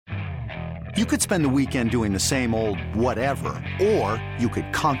You could spend the weekend doing the same old whatever, or you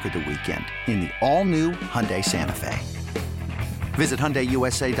could conquer the weekend in the all-new Hyundai Santa Fe. Visit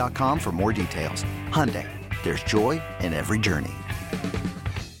HyundaiUSA.com for more details. Hyundai, there's joy in every journey.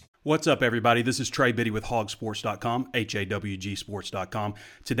 What's up, everybody? This is Trey Biddy with Hogsports.com, HAWGsports.com.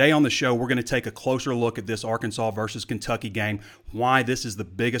 Today on the show, we're going to take a closer look at this Arkansas versus Kentucky game, why this is the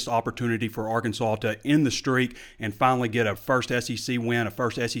biggest opportunity for Arkansas to end the streak and finally get a first SEC win, a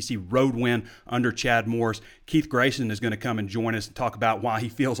first SEC road win under Chad Morris. Keith Grayson is going to come and join us and talk about why he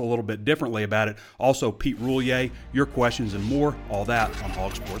feels a little bit differently about it. Also, Pete Roulier, your questions and more, all that on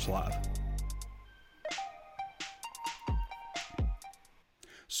Hog Sports Live.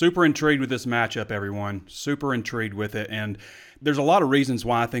 Super intrigued with this matchup, everyone. Super intrigued with it. And there's a lot of reasons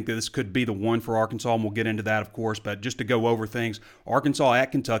why I think that this could be the one for Arkansas, and we'll get into that, of course. But just to go over things, Arkansas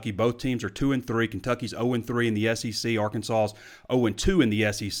at Kentucky, both teams are 2-3. Kentucky's 0-3 in the SEC. Arkansas's 0-2 in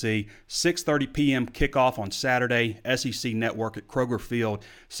the SEC. 6:30 p.m. kickoff on Saturday, SEC Network at Kroger Field,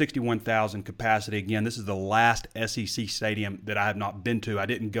 61,000 capacity. Again, this is the last SEC stadium that I have not been to. I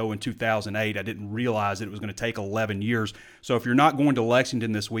didn't go in 2008. I didn't realize that it was going to take 11 years. So if you're not going to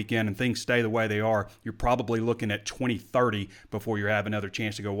Lexington this weekend and things stay the way they are, you're probably looking at 2030 before you have another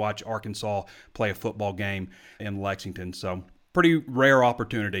chance to go watch Arkansas play a football game in Lexington. So pretty rare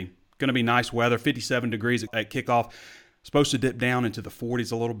opportunity. Going to be nice weather, 57 degrees at kickoff. Supposed to dip down into the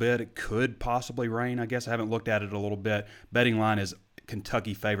 40s a little bit. It could possibly rain. I guess I haven't looked at it a little bit. Betting line is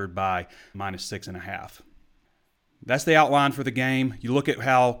Kentucky favored by -6.5. That's the outline for the game. You look at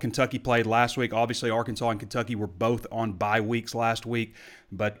how Kentucky played last week. Obviously, Arkansas and Kentucky were both on bye weeks last week,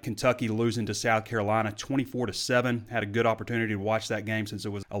 but Kentucky losing to South Carolina 24-7. Had a good opportunity to watch that game since it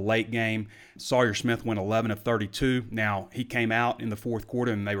was a late game. Sawyer Smith went 11 of 32. Now, he came out in the fourth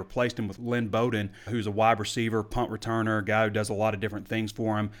quarter, and they replaced him with Lynn Bowden, who's a wide receiver, punt returner, a guy who does a lot of different things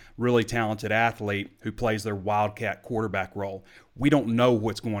for him, really talented athlete who plays their wildcat quarterback role. We don't know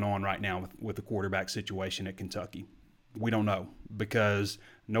what's going on right now with the quarterback situation at Kentucky. We don't know because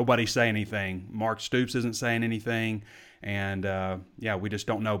nobody's saying anything. Mark Stoops isn't saying anything. And, we just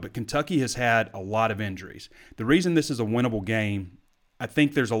don't know. But Kentucky has had a lot of injuries. The reason this is a winnable game, I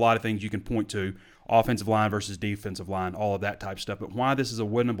think there's a lot of things you can point to, offensive line versus defensive line, all of that type of stuff. But why this is a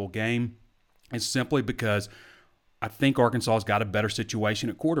winnable game is simply because I think Arkansas's got a better situation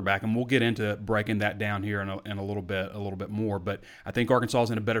at quarterback, and we'll get into breaking that down here in a little bit more. But I think Arkansas's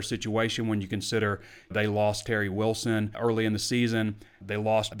in a better situation when you consider they lost Terry Wilson early in the season. They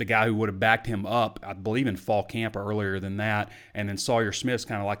lost the guy who would have backed him up, I believe, in fall camp or earlier than that. And then Sawyer Smith's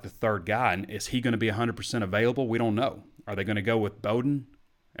kind of like the third guy. And is he going to be 100% available? We don't know. Are they going to go with Bowden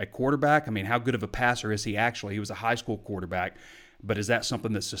at quarterback? I mean, how good of a passer is he actually? He was a high school quarterback. But is that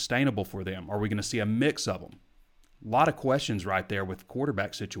something that's sustainable for them? Are we going to see a mix of them? A lot of questions right there with the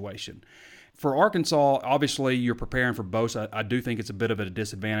quarterback situation. For Arkansas, obviously you're preparing for both. I do think it's a bit of a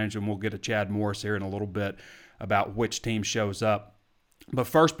disadvantage, and we'll get to Chad Morris here in a little bit about which team shows up. But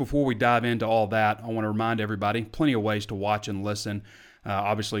first, before we dive into all that, I want to remind everybody, plenty of ways to watch and listen.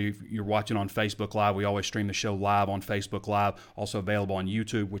 Obviously, if you're watching on Facebook Live, we always stream the show live on Facebook Live, also available on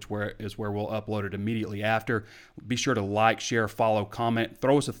YouTube, which is where we'll upload it immediately after. Be sure to like, share, follow, comment.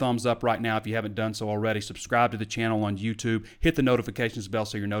 Throw us a thumbs up right now if you haven't done so already. Subscribe to the channel on YouTube. Hit the notifications bell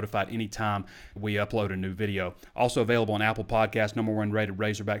so you're notified anytime we upload a new video. Also available on Apple Podcasts, #1 rated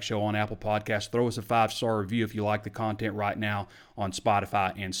Razorback show on Apple Podcasts. Throw us a 5-star review if you like the content right now on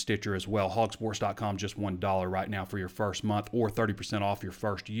Spotify and Stitcher as well. Hogsports.com, just $1 right now for your first month, or 30% off your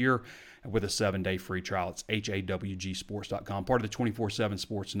first year with a 7-day free trial. It's HAWGsports.com, part of the 24/7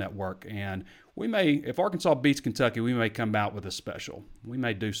 Sports Network. And we may, if Arkansas beats Kentucky, we may come out with a special. We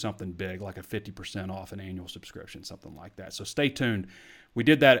may do something big, like a 50% off an annual subscription, something like that. So stay tuned. We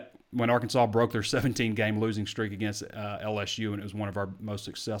did that when Arkansas broke their 17-game losing streak against LSU, and it was one of our most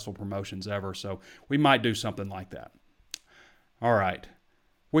successful promotions ever. So we might do something like that. All right.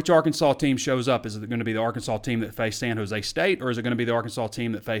 Which Arkansas team shows up? Is it going to be the Arkansas team that faced San Jose State, or is it going to be the Arkansas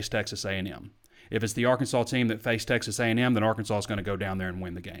team that faced Texas A&M? If it's the Arkansas team that faced Texas A&M, then Arkansas is going to go down there and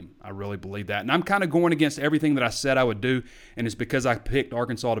win the game. I really believe that. And I'm kind of going against everything that I said I would do, and it's because I picked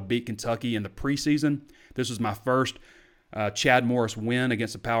Arkansas to beat Kentucky in the preseason. This was my first Chad Morris win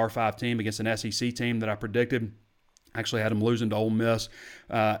against a Power 5 team, against an SEC team that I predicted. I actually had them losing to Ole Miss.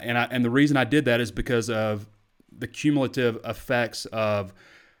 And the reason I did that is because of the cumulative effects of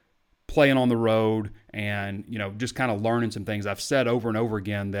playing on the road and, just kind of learning some things. I've said over and over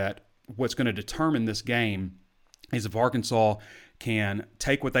again that what's going to determine this game is if Arkansas can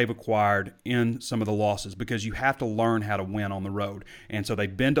take what they've acquired in some of the losses, because you have to learn how to win on the road. And so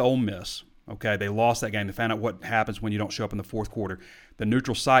they've been to Ole Miss. Okay, they lost that game. They found out what happens when you don't show up in the fourth quarter. The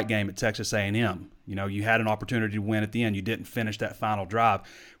neutral site game at Texas A&M, you had an opportunity to win at the end. You didn't finish that final drive,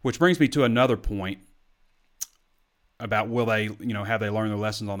 which brings me to another point about will they, have they learned their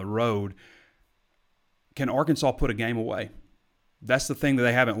lessons on the road? Can Arkansas put a game away? That's the thing that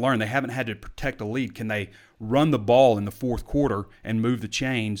they haven't learned. They haven't had to protect a lead. Can they run the ball in the fourth quarter and move the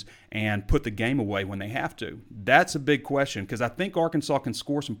chains and put the game away when they have to? That's a big question because I think Arkansas can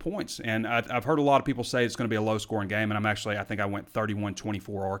score some points. And I've heard a lot of people say it's going to be a low-scoring game, and I think I went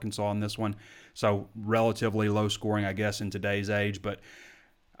 31-24 Arkansas on this one. So relatively low-scoring, I guess, in today's age. But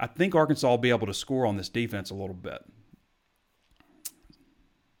I think Arkansas will be able to score on this defense a little bit.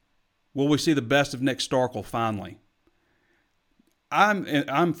 Will we see the best of Nick Starkel finally?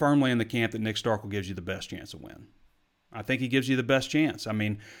 I'm firmly in the camp that Nick Starkel gives you the best chance to win. I think he gives you the best chance. I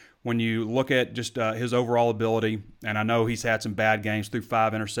mean, when you look at just his overall ability, and I know he's had some bad games through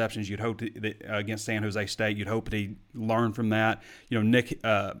 5 interceptions. You'd hope that, against San Jose State, you'd hope that he learned from that.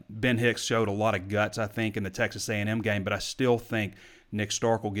 Ben Hicks showed a lot of guts, I think, in the Texas A&M game, but I still think Nick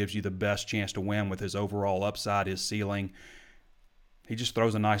Starkel gives you the best chance to win with his overall upside, his ceiling. He just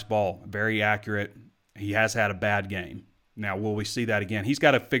throws a nice ball, very accurate. He has had a bad game. Now, will we see that again? He's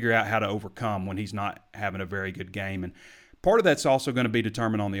got to figure out how to overcome when he's not having a very good game. And part of that's also going to be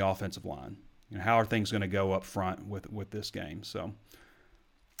determined on the offensive line. How are things going to go up front with this game? So, all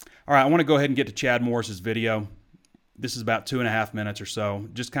right, I want to go ahead and get to Chad Morris's video. This is about 2.5 minutes or so,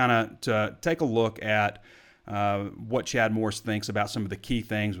 just kind of to take a look at what Chad Morris thinks about some of the key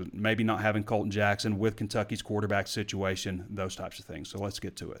things, with maybe not having Colton Jackson, with Kentucky's quarterback situation, those types of things. So let's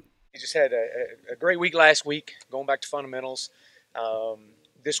get to it. He just had a great week last week, going back to fundamentals.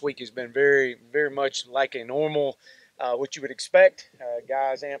 This week has been very, very much like a normal, what you would expect.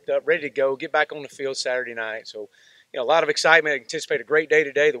 Guys amped up, ready to go, get back on the field Saturday night. So, a lot of excitement. I anticipate a great day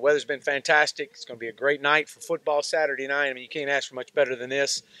today. The weather's been fantastic. It's going to be a great night for football Saturday night. I mean, you can't ask for much better than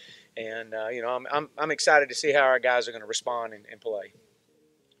this. And, I'm excited to see how our guys are going to respond and play.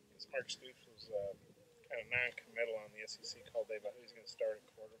 Mark Stoops was kind of non-committal on the SEC call day about who's going to start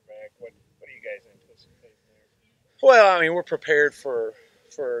at quarterback. What do you guys anticipate there? Well, I mean, we're prepared for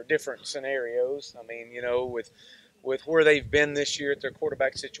different scenarios. I mean, with where they've been this year at their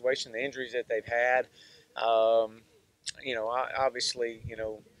quarterback situation, the injuries that they've had, obviously,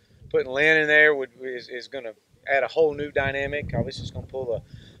 putting Lynn in there is going to add a whole new dynamic. Obviously, it's going to pull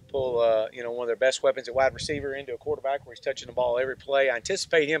one of their best weapons at wide receiver into a quarterback where he's touching the ball every play. I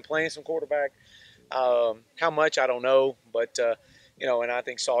anticipate him playing some quarterback. How much, I don't know, but and I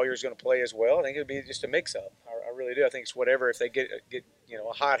think Sawyer's going to play as well. I think it'll be just a mix-up. I really do. I think it's whatever. If they get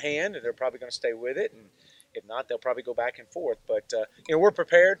a hot hand, they're probably going to stay with it, and if not, they'll probably go back and forth. But we're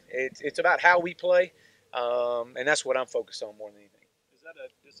prepared. It's about how we play, and that's what I'm focused on more than anything. Is that a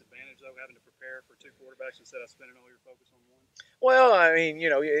disadvantage though, having to prepare for 2 quarterbacks instead of spending all your focus on one? Well, I mean,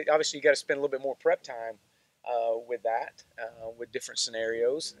 obviously you got to spend a little bit more prep time with that, with different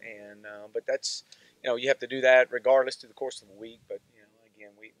scenarios, and but that's you have to do that regardless through the course of the week. But again,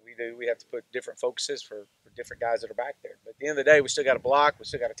 we have to put different focuses for different guys that are back there. But at the end of the day, we still got to block, we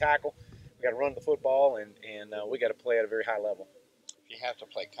still got to tackle, we got to run the football, and we got to play at a very high level. If you have to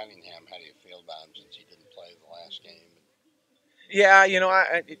play Cunningham, how do you feel about him since he didn't play the last game? Yeah,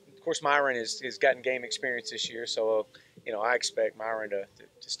 of course, Myron has gotten game experience this year, so I expect Myron to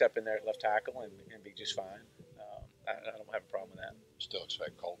step in there at left tackle and be just fine. I don't have a problem with that. Still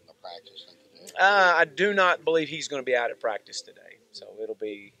expect Colton to practice today? I do not believe he's going to be out at practice today. So it'll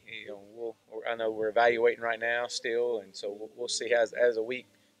be, I know we're evaluating right now still, and so we'll see as the week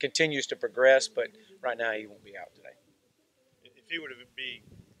continues to progress. But right now he won't be out today. If he were to be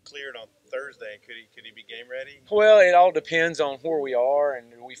cleared on Thursday, could he be game ready? Well, it all depends on where we are,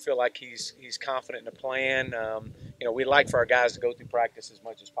 and we feel like he's confident in the plan. We'd like for our guys to go through practice as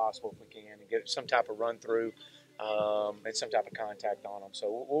much as possible if we can and get some type of run through and some type of contact on them.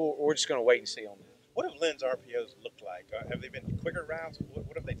 So we're just going to wait and see on that. What have Lynn's RPOs looked like? Have they been quicker routes?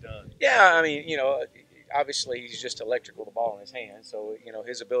 What have they done? Yeah, I mean, obviously he's just electrical, the ball in his hand. So,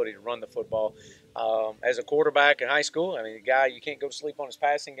 his ability to run the football. As a quarterback in high school, I mean, the guy, you can't go to sleep on his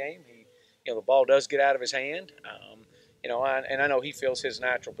passing game. The ball does get out of his hand. And I know he feels his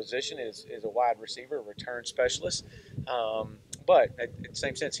natural position is a wide receiver, a return specialist. But in the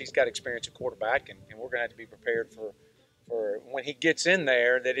same sense, he's got experience at quarterback, and we're going to have to be prepared for when he gets in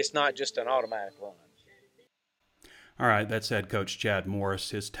there that it's not just an automatic run. All right, that's head coach Chad Morris,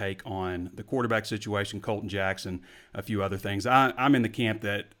 his take on the quarterback situation, Colton Jackson, a few other things. I'm in the camp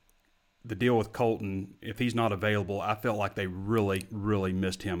that the deal with Colton, if he's not available, I felt like they really, really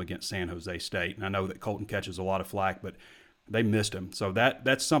missed him against San Jose State. And I know that Colton catches a lot of flack, but They missed him. So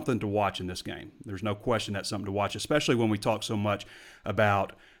that's something to watch in this game. There's no question that's something to watch, especially when we talk so much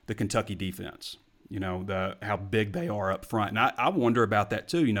about the Kentucky defense. How big they are up front. And I wonder about that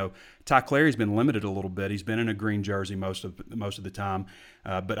too. Ty Clary's been limited a little bit. He's been in a green jersey most of the time.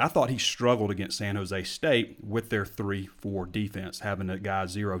 But I thought he struggled against San Jose State with their 3-4 defense, having a guy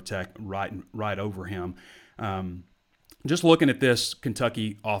zero tech right over him. Just looking at this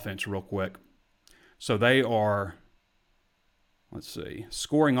Kentucky offense real quick. So they are, let's see,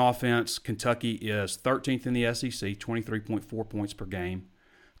 scoring offense, Kentucky is 13th in the SEC, 23.4 points per game.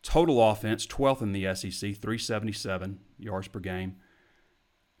 Total offense, 12th in the SEC, 377 yards per game.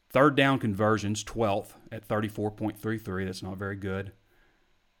 Third down conversions, 12th at 34.33. That's not very good.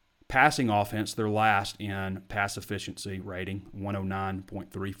 Passing offense, they're last in pass efficiency rating,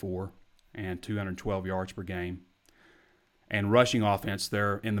 109.34 and 212 yards per game. And rushing offense,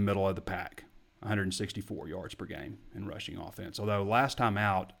 they're in the middle of the pack, 164 yards per game in rushing offense. Although last time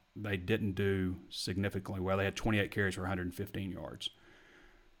out, they didn't do significantly well. They had 28 carries for 115 yards.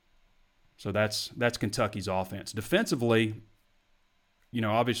 So that's Kentucky's offense. Defensively,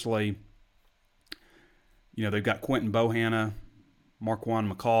 obviously, they've got Quentin Bohanna,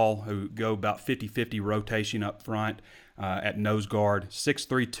 Marquand McCall, who go about 50-50 rotation up front at nose guard. 6'3",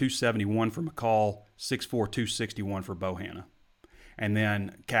 271 for McCall, 6'4", 261 for Bohanna. And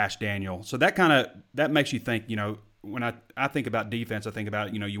then Cash Daniel. So that makes you think, when I think about defense, I think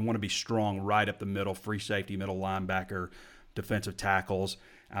about, you want to be strong right up the middle, free safety, middle linebacker, defensive tackles.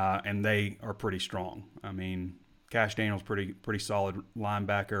 And they are pretty strong. I mean, Cash Daniel's pretty solid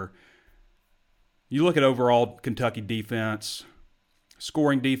linebacker. You look at overall Kentucky defense,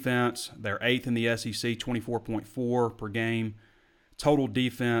 scoring defense, they're 8th in the SEC, 24.4 per game. Total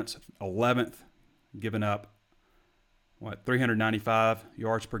defense, 11th, giving up, 395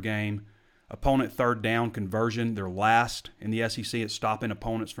 yards per game. Opponent third down conversion, they're last in the SEC at stopping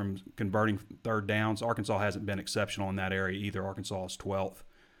opponents from converting third downs. Arkansas hasn't been exceptional in that area either. Arkansas is 12th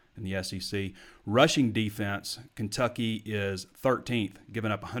in the SEC. Rushing defense, Kentucky is 13th, giving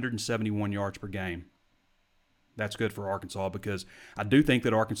up 171 yards per game. That's good for Arkansas because I do think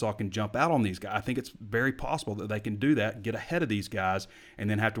that Arkansas can jump out on these guys. I think it's very possible that they can do that, get ahead of these guys, and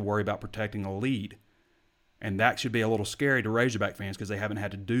then have to worry about protecting a lead. And that should be a little scary to Razorback fans because they haven't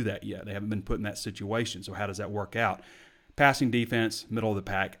had to do that yet. They haven't been put in that situation. So how does that work out? Passing defense, middle of the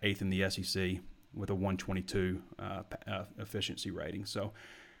pack, 8th in the SEC with a 122 efficiency rating. So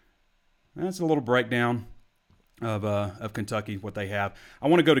that's a little breakdown of Kentucky, what they have. I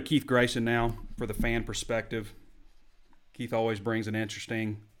want to go to Keith Grayson now for the fan perspective. Keith always brings an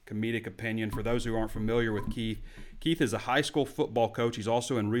interesting comedic opinion. For those who aren't familiar with Keith, Keith is a high school football coach. He's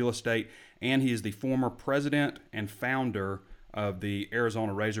also in real estate, and he is the former president and founder of the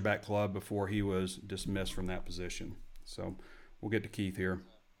Arizona Razorback Club before he was dismissed from that position. So we'll get to Keith here.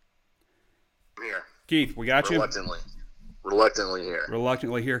 I'm here. Keith, we got Reluctantly here.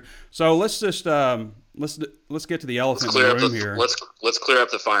 Reluctantly here. So let's just let's get to the elephant in the room here. Let's clear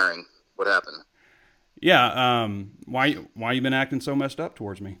up the firing. What happened? Yeah. Why you been acting so messed up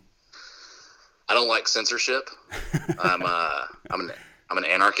towards me? I don't like censorship. I'm an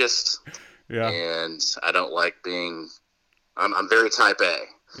anarchist. Yeah. And I don't like being. I'm very type A.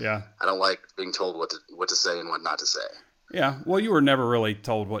 Yeah. I don't like being told what to say and what not to say. Yeah, well, you were never really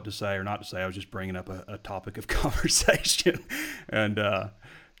told what to say or not to say. I was just bringing up a topic of conversation, and there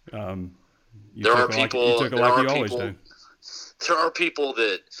are people that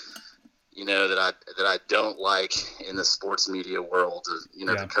that I don't like in the sports media world,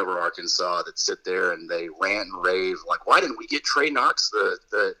 to cover Arkansas, that sit there and they rant and rave like, why didn't we get Trey Knox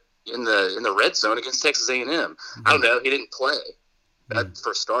in the red zone against Texas A&M? Mm-hmm. I don't know, he didn't play.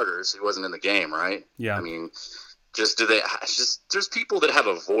 For starters, he wasn't in the game, right? Yeah. I mean. There's people that have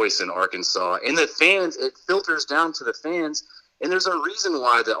a voice in Arkansas, and the fans, it filters down to the fans, and there's a reason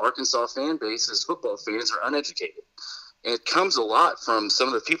why the Arkansas fan base as football fans are uneducated. And it comes a lot from some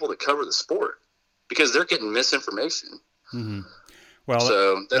of the people that cover the sport because they're getting misinformation. Mm-hmm. Well,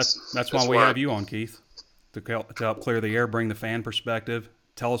 so that's why we have you on, Keith, to help clear the air, bring the fan perspective,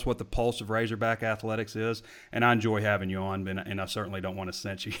 tell us what the pulse of Razorback athletics is, and I enjoy having you on, and I certainly don't want to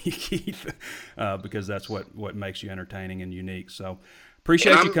censor you, Keith, because that's what makes you entertaining and unique. So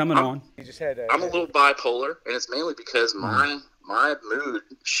appreciate you coming on. I'm a little bipolar, and it's mainly because my mood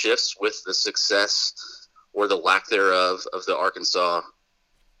shifts with the success or the lack thereof of the Arkansas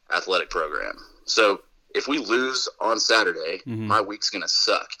athletic program. So if we lose on Saturday, my week's going to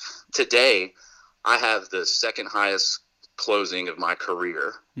suck. Today, I have the second highest closing of my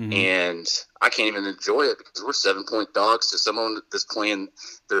career, and I can't even enjoy it because we're 7-point dogs to someone that's playing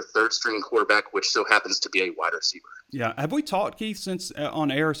their third string quarterback, which so happens to be a wide receiver. Yeah. Have we talked, Keith, since on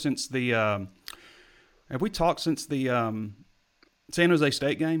air since the San Jose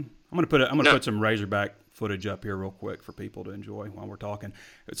State game? I'm gonna put some Razorback footage up here real quick for people to enjoy while we're talking.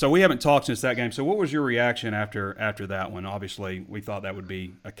 So we haven't talked since that game. So what was your reaction after that one? Obviously, we thought that would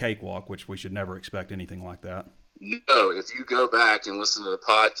be a cakewalk, which we should never expect anything like that. No, if you go back and listen to the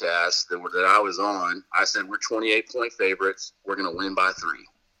podcast that I was on, I said we're 28-point favorites. We're going to win by 3.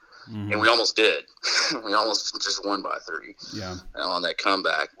 And we almost did. We almost just won by 3 on that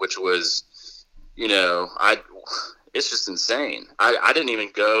comeback, which was, it's just insane. I didn't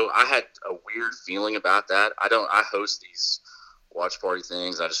even go. I had a weird feeling about that. I host these watch party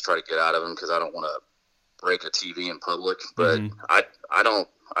things. I just try to get out of them because I don't want to break a TV in public. But I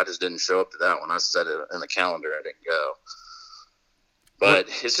just didn't show up to that one. I set it in the calendar. I didn't go. But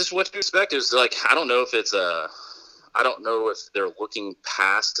it's just what you expect. It's like, I don't know if they're looking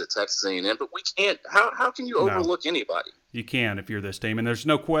past to Texas A&M, but we can't. How can you overlook anybody? You can if you're this team. And there's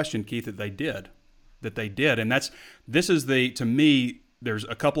no question, Keith, that they did. And to me, there's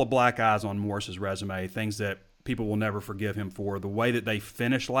a couple of black eyes on Morris's resume, things that people will never forgive him for. The way that they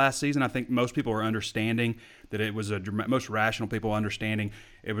finished last season, I think most people are understanding that it was most rational people understanding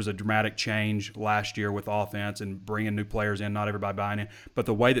it was a dramatic change last year with offense and bringing new players in, not everybody buying in. But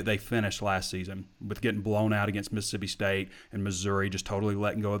the way that they finished last season with getting blown out against Mississippi State and Missouri, just totally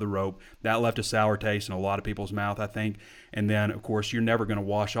letting go of the rope, that left a sour taste in a lot of people's mouth, I think. And then, of course, you're never going to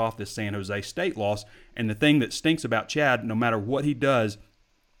wash off this San Jose State loss. And the thing that stinks about Chad, no matter what he does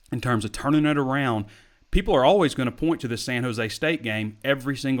in terms of turning it around, people are always going to point to the San Jose State game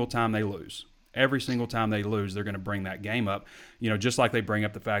every single time they lose. Every single time they lose, they're going to bring that game up, just like they bring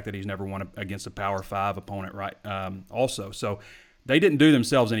up the fact that he's never won against a Power 5 opponent, right? Also. So they didn't do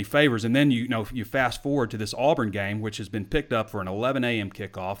themselves any favors. And then, you fast forward to this Auburn game, which has been picked up for an 11 a.m.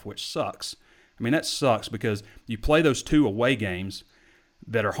 kickoff, which sucks. I mean, that sucks because you play those 2 away games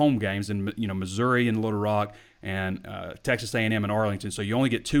that are home games in, Missouri and Little Rock and Texas A&M and Arlington. So you only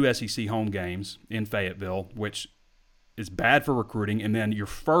get 2 SEC home games in Fayetteville, which is bad for recruiting. And then your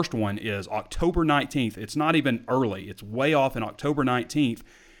first one is October 19th. It's not even early. It's way off in October 19th.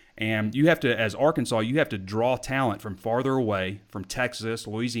 And you have to, as Arkansas, you have to draw talent from farther away, from Texas,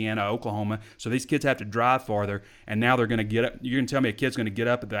 Louisiana, Oklahoma. So these kids have to drive farther. And now they're going to get up. You're going to tell me a kid's going to get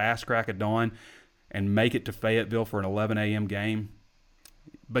up at the ass crack of dawn and make it to Fayetteville for an 11 a.m. game?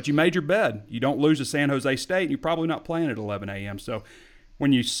 But you made your bed. You don't lose to San Jose State, and you're probably not playing at 11 a.m. So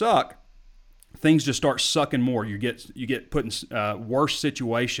when you suck, things just start sucking more. You get put in worse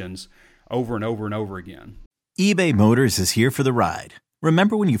situations over and over and over again. eBay Motors is here for the ride.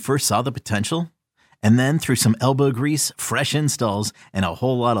 Remember when you first saw the potential? And then through some elbow grease, fresh installs, and a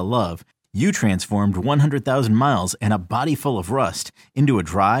whole lot of love, you transformed 100,000 miles and a body full of rust into a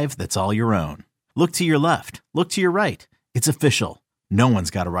drive that's all your own. Look to your left. Look to your right. It's official. No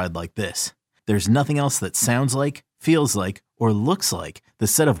one's got a ride like this. There's nothing else that sounds like, feels like, or looks like the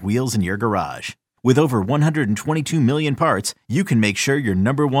set of wheels in your garage. With over 122 million parts, you can make sure your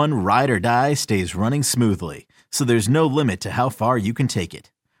number one ride or die stays running smoothly. So there's no limit to how far you can take it.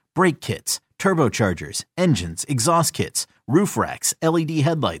 Brake kits, turbochargers, engines, exhaust kits, roof racks, LED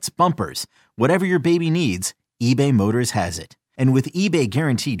headlights, bumpers, whatever your baby needs, eBay Motors has it. And with eBay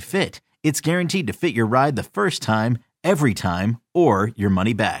Guaranteed Fit, it's guaranteed to fit your ride the first time, every time, or your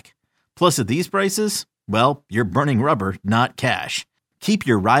money back. Plus, at these prices, well, you're burning rubber, not cash. Keep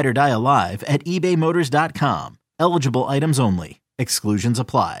your ride or die alive at ebaymotors.com. Eligible items only. Exclusions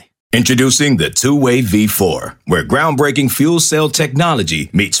apply. Introducing the Two-Way V4, where groundbreaking fuel cell technology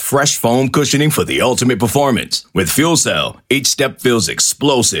meets fresh foam cushioning for the ultimate performance. With fuel cell, each step feels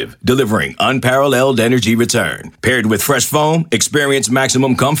explosive, delivering unparalleled energy return. Paired with fresh foam, experience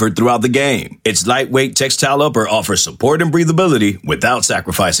maximum comfort throughout the game. Its lightweight textile upper offers support and breathability without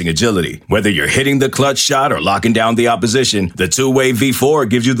sacrificing agility. Whether you're hitting the clutch shot or locking down the opposition, the Two-Way V4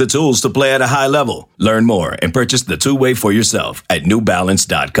 gives you the tools to play at a high level. Learn more and purchase the Two-Way for yourself at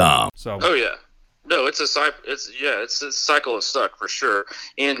newbalance.com. So. Oh yeah, no, it's a cycle of suck for sure,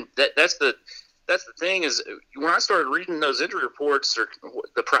 and that's the thing is when I started reading those injury reports or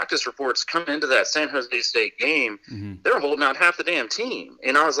the practice reports coming into that San Jose State game, they were holding out half the damn team,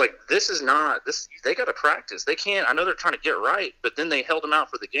 and I was like, this is not this. They got to practice. They can't. I know they're trying to get right, but then they held them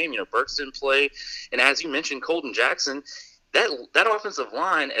out for the game. Burks didn't play, and as you mentioned, Colton Jackson. That offensive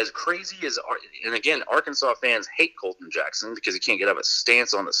line, as crazy as – and, again, Arkansas fans hate Colton Jackson because he can't get up a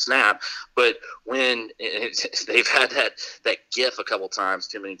stance on the snap. But when they've had that gif a couple times,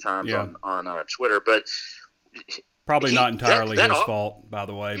 too many times on Twitter. But Probably not entirely his fault, by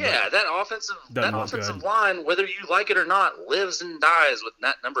the way. Yeah, that offensive line, whether you like it or not, lives and dies with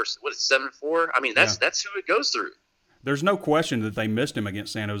that number. What is 7-4? I mean, that's who it goes through. There's no question that they missed him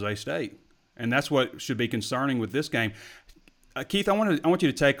against San Jose State, and that's what should be concerning with this game. Keith, I want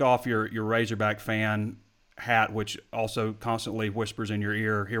you to take off your Razorback fan hat, which also constantly whispers in your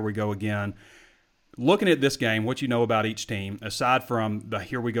ear, "Here we go again." Looking at this game, what you know about each team, aside from the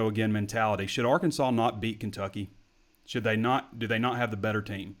 "here we go again" mentality, should Arkansas not beat Kentucky? Should they not? Do they not have the better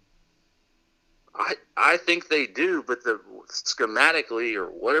team? I think they do, but schematically or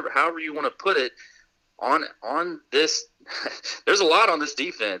whatever, however you want to put it, on this, there's a lot on this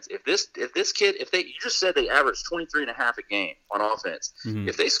defense. If you just said they average 23.5 a game on offense,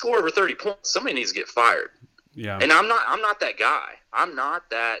 if they score over 30 points, somebody needs to get fired. Yeah. And I'm not that guy. I'm not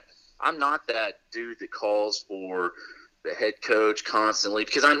that dude that calls for the head coach constantly,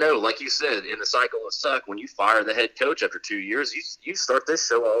 because I know, like you said, in the cycle of suck, when you fire the head coach after 2 years, you start this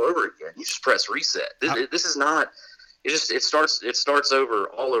show all over again. You just press reset. This is not. It starts over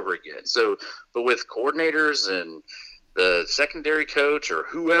all over again. So, but with coordinators and the secondary coach or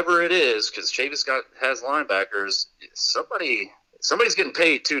whoever it is, because Chavis has linebackers, somebody's getting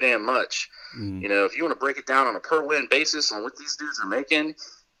paid too damn much. You know, if you want to break it down on a per win basis on what these dudes are making,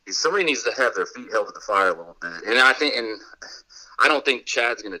 somebody needs to have their feet held to the fire a little bit. And I don't think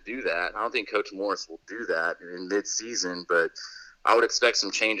Chad's going to do that. I don't think Coach Morris will do that in mid-season, but I would expect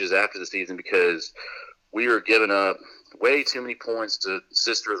some changes after the season, because we are giving up way too many points to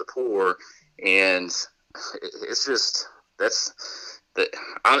Sister of the Poor, and it's just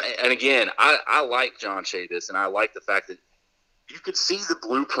and again, I like John Chavis, and I like the fact that you could see the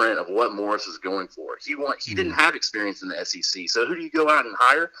blueprint of what Morris was going for. He didn't have experience in the SEC, so who do you go out and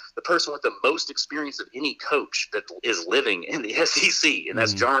hire? The person with the most experience of any coach that is living in the SEC, and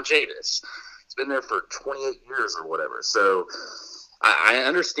that's John Chavis. He's been there for 28 years or whatever. So I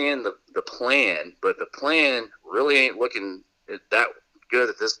understand the plan, but the plan really ain't looking that good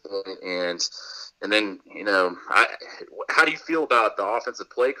at this point. And then, you know, how do you feel about the offensive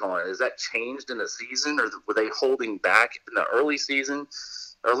play calling? Has that changed in the season, or were they holding back in the early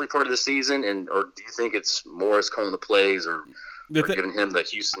part of the season, or do you think it's Morris calling the plays, or giving him the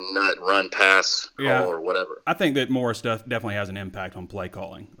Houston nut run pass call or whatever? I think that Morris definitely has an impact on play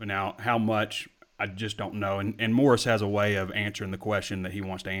calling. Now, how much, I just don't know. And Morris has a way of answering the question that he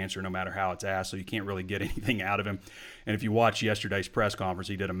wants to answer no matter how it's asked, so you can't really get anything out of him. And if you watch yesterday's press conference,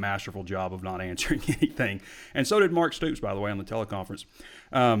 he did a masterful job of not answering anything. And so did Mark Stoops, by the way, on the teleconference.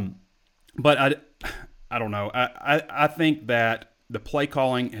 But I don't know. I think that the play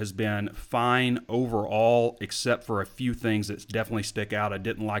calling has been fine overall, except for a few things that definitely stick out. I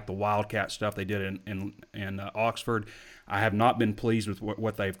didn't like the Wildcat stuff they did in Oxford. I have not been pleased with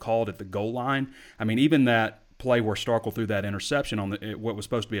what they've called at the goal line. I mean, even that play where Starkle threw that interception on what was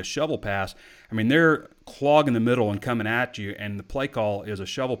supposed to be a shovel pass, I mean, they're clogging the middle and coming at you, and the play call is a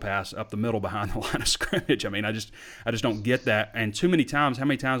shovel pass up the middle behind the line of scrimmage. I mean, I just don't get that. And too many times, how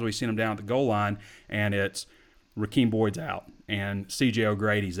many times have we seen them down at the goal line, and it's Rakeem Boyd's out and C.J.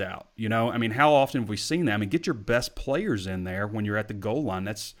 O'Grady's out? You know, I mean, how often have we seen that? I mean, get your best players in there when you're at the goal line.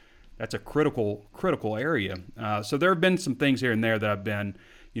 That's a critical area. So there have been some things here and there that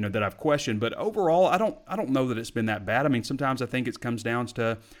that I've questioned, but overall, I don't know that it's been that bad. I mean, sometimes I think it comes down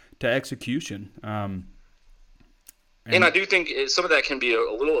to execution. And I do think some of that can be a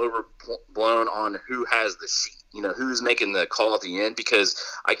little overblown on who has the seat, you know, who's making the call at the end, because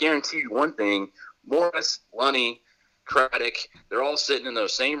I guarantee you one thing: Morris, Lunny, Craddock, they're all sitting in the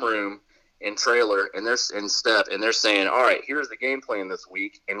same room and trailer, and they're in step, and they're saying, all right, here's the game plan this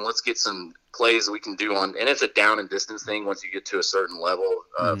week, and let's get some plays we can do on, and it's a down and distance thing once you get to a certain level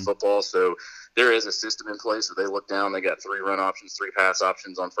of football. So there is a system in place. So they look down, they got 3 run options, 3 pass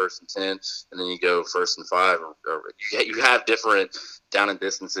options on 1st and 10, and then you go 1st and 5, or you have different down and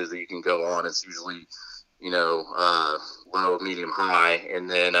distances that you can go on. It's usually, you know, low, medium, high, and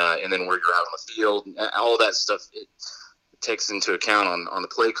then where you're out on the field, all of that stuff, it takes into account on the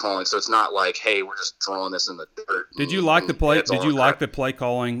play calling. So it's not like, hey, we're just throwing this in the dirt. Did you like the play? Did you like the play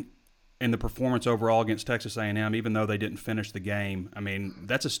calling and the performance overall against Texas A&M, even though they didn't finish the game? I mean,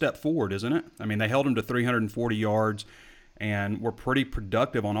 that's a step forward, isn't it? I mean, they held them to 340 yards and were pretty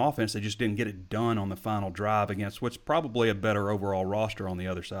productive on offense. They just didn't get it done on the final drive against what's probably a better overall roster on the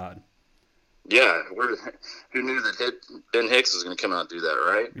other side. Yeah, who knew that Ben Hicks was going to come out and do that,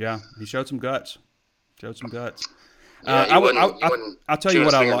 right? Yeah, he showed some guts. Yeah, I'll tell you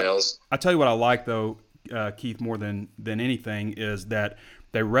what I like. I'll tell you what I like, though, Keith, more than anything, is that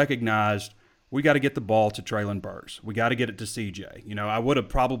they recognized we got to get the ball to Traylon Burks. We got to get it to CJ. You know, I would have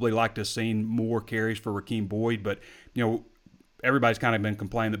probably liked to have seen more carries for Rakeem Boyd, but, you know, everybody's kind of been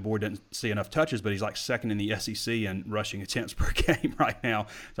complaining that Boyd didn't see enough touches, but he's like second in the SEC in rushing attempts per game right now.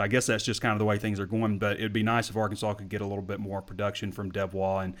 So I guess that's just kind of the way things are going. But it'd be nice if Arkansas could get a little bit more production from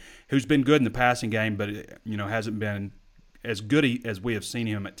Devois, and who's been good in the passing game, but you know hasn't been as good as we have seen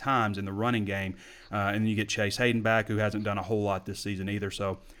him at times in the running game. And then you get Chase Hayden back, who hasn't done a whole lot this season either.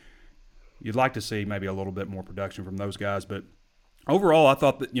 So you'd like to see maybe a little bit more production from those guys. But overall, I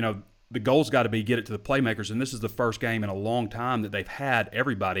thought that, you know, the goal's got to be get it to the playmakers, and this is the first game in a long time that they've had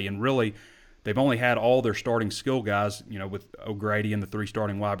everybody, and really they've only had all their starting skill guys, you know, with O'Grady and the 3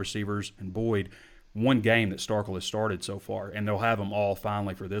 starting wide receivers and Boyd, one game that Starkel has started so far, and they'll have them all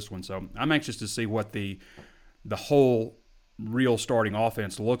finally for this one. So I'm anxious to see what the whole real starting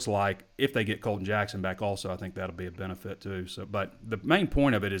offense looks like if they get Colton Jackson back also. I think that'll be a benefit too. So, but the main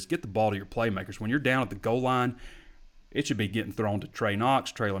point of it is get the ball to your playmakers. When you're down at the goal line, it should be getting thrown to Trey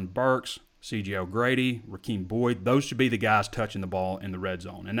Knox, Traylon Burks, C.J. O'Grady, Rakeem Boyd. Those should be the guys touching the ball in the red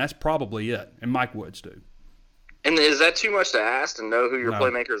zone, and that's probably it. And Mike Woods too. And is that too much to ask to know who your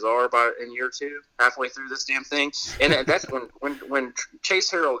playmakers are in year 2, halfway through this damn thing? And that's when Chase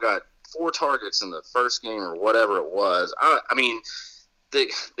Harrell got 4 targets in the first game or whatever it was. I mean,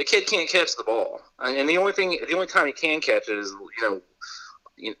 the kid can't catch the ball, and the only time he can catch it is, you know,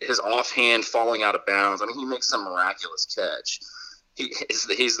 his offhand falling out of bounds. I mean, he makes some miraculous catch.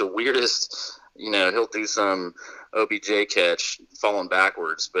 He's the weirdest. You know, he'll do some OBJ catch falling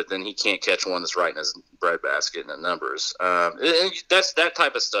backwards, but then he can't catch one that's right in his breadbasket in the numbers. That's that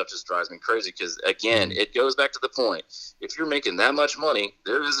type of stuff just drives me crazy because, again, it goes back to the point. If you're making that much money,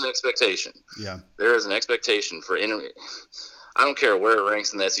 there is an expectation. Yeah. There is an expectation for – I don't care where it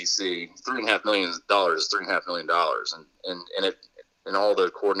ranks in the SEC. $3.5 million is $3.5 million. And all the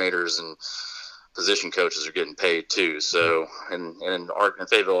coordinators and position coaches are getting paid too. So, and in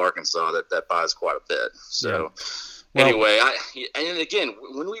Fayetteville, Arkansas, that buys quite a bit. So, yeah. Anyway, and again,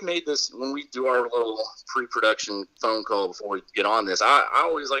 when we do our little pre-production phone call before we get on this, I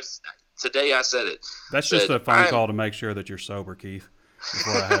always like, today I said it. That's just a phone call to make sure that you're sober, Keith,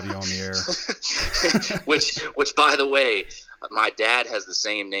 before I have you on the air. which by the way, my dad has the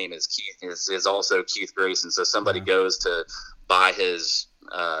same name as Keith, is also Keith Grayson. So somebody goes to buy his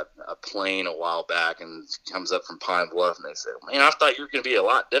a plane a while back and comes up from Pine Bluff, and they say, "Man, I thought you were going to be a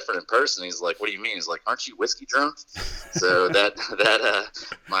lot different in person." He's like, "What do you mean?" He's like, "Aren't you whiskey drunk?" So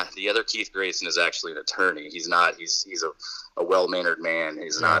the other Keith Grayson is actually an attorney. He's not. He's a well-mannered man.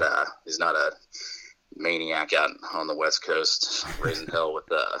 He's not a maniac out on the West Coast raising hell with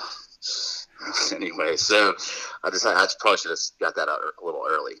Anyway, so I probably should have got that out a little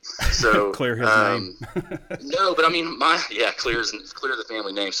early. So clear his name. No, but I mean, clear the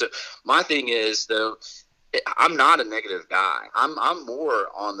family name. So my thing is, though, I'm not a negative guy. I'm more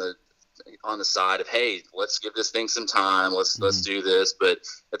on the side of, hey, let's give this thing some time. Let's do this. But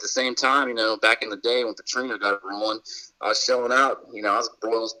at the same time, you know, back in the day when Petrino got it rolling, I was showing out. You know, I was a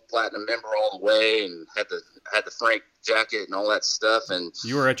Broyles Platinum member all the way, and had the Frank jacket and all that stuff. And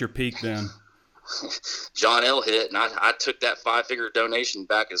you were at your peak then. John L. hit, and I took that 5-figure donation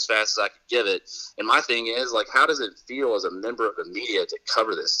back as fast as I could give it. And my thing is, like, how does it feel as a member of the media to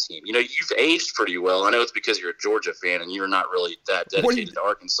cover this team? You know, you've aged pretty well. I know it's because you're a Georgia fan and you're not really that dedicated to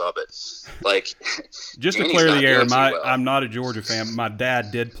Arkansas, but, like, just to clear the air, I'm not a Georgia fan. My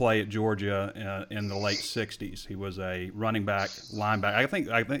dad did play at Georgia in the late 60s. He was a running back,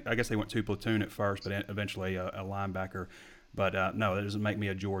 linebacker. I guess they went 2 platoon at first, but eventually a linebacker. But no, that doesn't make me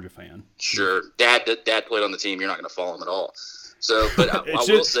a Georgia fan. Sure, Dad played on the team. You're not going to follow him at all. So, but I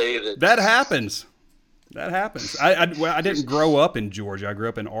will say that happens. That happens. I didn't grow up in Georgia. I grew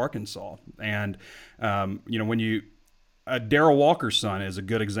up in Arkansas, and you know, when Darrell Walker's son is a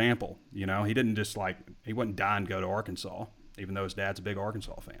good example. You know, he wasn't dying to go to Arkansas, even though his dad's a big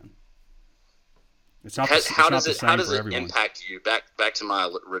Arkansas fan. It's not. How does it impact you? Back to my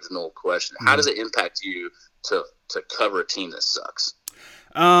original question. How does it impact you to cover a team that sucks?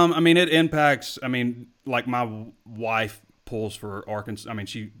 I mean, it impacts. I mean, like my wife pulls for Arkansas. I mean,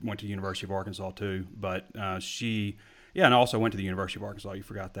 she went to the University of Arkansas too, but and also went to the University of Arkansas. You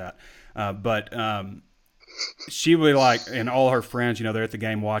forgot that, but she would and all her friends, you know, they're at the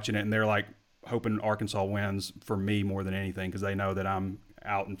game watching it, and they're like hoping Arkansas wins for me more than anything because they know that I'm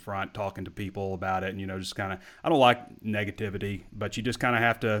out in front talking to people about it, and, you know, just kind of, I don't like negativity, but you just kind of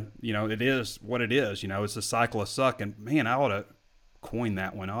have to, you know, it is what it is, you know, it's the cycle of suck, and man, I ought to coin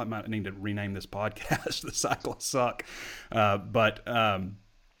that one. I might need to rename this podcast the cycle of suck. But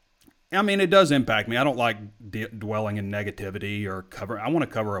I mean, it does impact me. I don't like dwelling in negativity or I want to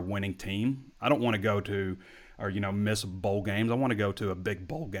cover a winning team. I don't want to go to or miss bowl games. I want to go to a big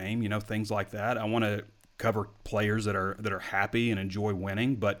bowl game, things like that. I want to cover players that are happy and enjoy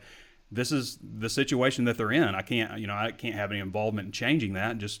winning, but this is the situation that they're in. I can't have any involvement in changing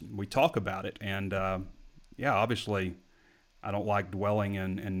that. Just we talk about it, and obviously I don't like dwelling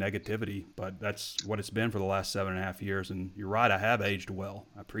in negativity, but that's what it's been for the last 7.5 years. And you're right, I have aged well.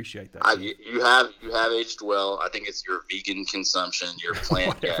 I appreciate that. You have aged well. I think it's your vegan consumption, your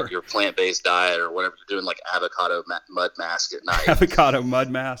your plant-based diet, or whatever you're doing, like avocado mud mask at night. Avocado mud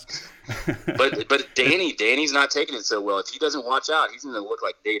mask. but Danny's not taking it so well. If he doesn't watch out, he's going to look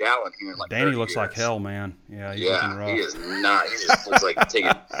like Nate Allen here in like Danny 30 looks years. Like hell, man. Yeah, he's looking rough. He is not. He just looks like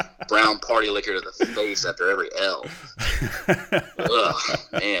taking brown party liquor to the face after every L. Ugh,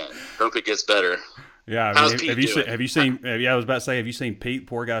 man. Hope it gets better. Yeah, How's Pete doing? Have you seen? I was about to say, have you seen Pete?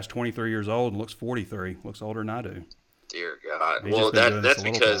 Poor guy's 23 years old and looks 43. Looks older than I do. Dear God. He's Well, that's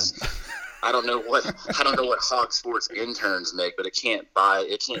because time. I don't know what Hog Sports interns make, but it probably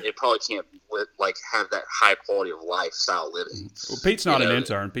can't have that high quality of lifestyle living. Well, Pete's not an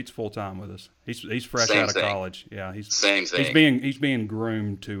intern. Pete's full time with us. He's fresh out of college. Yeah, same thing. He's being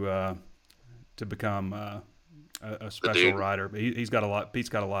groomed to become a special writer. He's got a lot. Pete's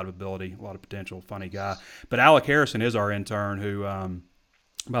got a lot of ability, a lot of potential. Funny guy. But Alec Harrison is our intern. Who,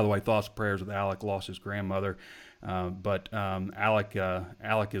 by the way, thoughts and prayers with Alec. Lost his grandmother. But Alec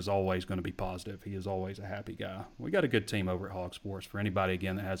is always going to be positive. He is always a happy guy. We got a good team over at Hog Sports. For anybody,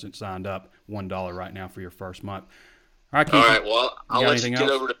 again, that hasn't signed up, $1 right now for your first month. All right, Keith, all right, well, I'll let you get else?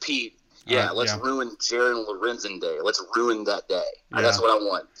 over to Pete. Yeah, let's ruin Jaron Lorenzen Day. Let's ruin that day. Yeah. That's what I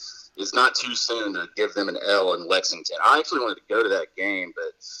want. It's not too soon to give them an L in Lexington. I actually wanted to go to that game,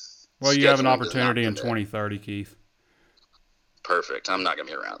 but well, you have an opportunity in 2030, Keith. Perfect. I'm not going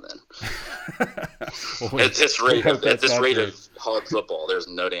to be around then. Well, at this rate of hog football, there's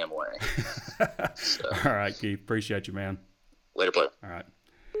no damn way. So. All right, Keith. Appreciate you, man. Later, player.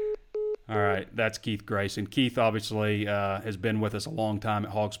 All right. That's Keith Grayson. Keith obviously has been with us a long time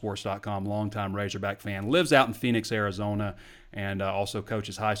at hogsports.com, longtime Razorback fan. Lives out in Phoenix, Arizona, and also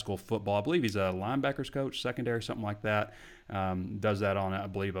coaches high school football. I believe he's a linebackers coach, secondary, something like that. Does that on, I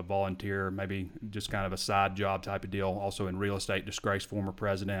believe, a volunteer, maybe just kind of a side job type of deal. Also in real estate, disgraced former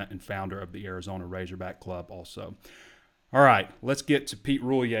president and founder of the Arizona Razorback Club also. All right, let's get to Pete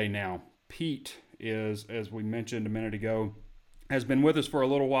Roulier now. Pete is, as we mentioned a minute ago, has been with us for a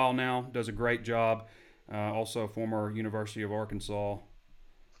little while now, does a great job. Also former University of Arkansas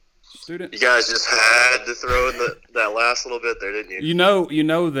student. You guys just had to throw in that last little bit there, didn't you? You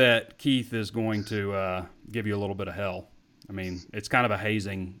know that Keith is going to give you a little bit of hell. I mean, it's kind of a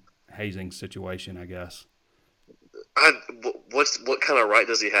hazing situation, I guess. What kind of right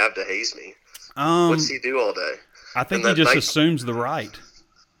does he have to haze me? What's he do all day? I think he just assumes the right.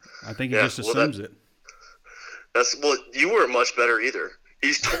 I think he just assumes it. You weren't much better either.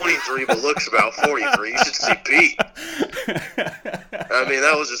 He's 23 but looks about 43. You should see Pete. I mean,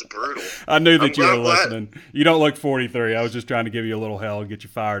 that was just brutal. I knew that you were listening. You don't look 43. I was just trying to give you a little hell and get you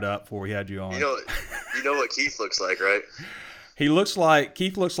fired up before we had you on. You know what Keith looks like, right? Keith looks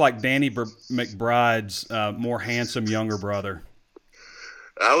like Danny McBride's more handsome younger brother.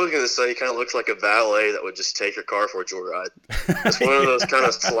 I was going to say he kind of looks like a valet that would just take your car for a joyride. It's one of those kind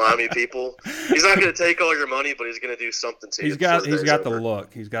of slimy people. He's not going to take all your money, but he's going to do something to you. He's got the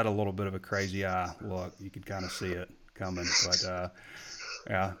look. He's got a little bit of a crazy eye look. You could kind of see it coming. But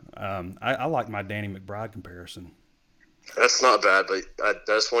I like my Danny McBride comparison. That's not bad, but I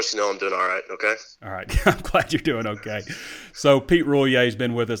just want you to know I'm doing all right, okay? All right. I'm glad you're doing okay. So Pete Roulier has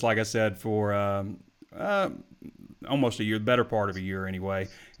been with us, like I said, for almost a year, the better part of a year anyway,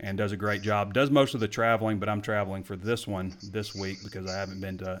 and does a great job. Does most of the traveling, but I'm traveling for this one this week because I haven't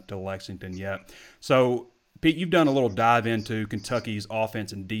been to Lexington yet. So, Pete, you've done a little dive into Kentucky's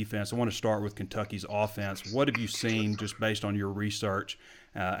offense and defense. I want to start with Kentucky's offense. What have you seen just based on your research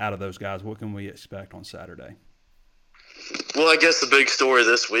out of those guys? What can we expect on Saturday? Well, I guess the big story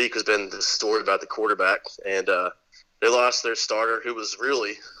this week has been the story about the quarterback, and they lost their starter, who was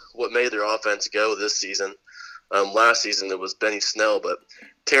really what made their offense go this season. Last season it was Benny Snell, but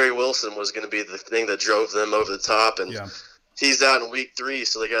Terry Wilson was going to be the thing that drove them over the top, and he's out in week 3,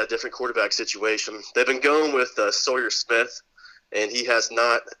 so they got a different quarterback situation. They've been going with Sawyer Smith, and he has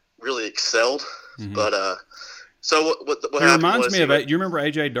not really excelled. Mm-hmm. But so what happened reminds was me of it. You remember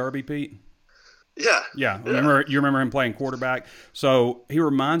A.J. Derby, Pete? Yeah. You remember him playing quarterback? So he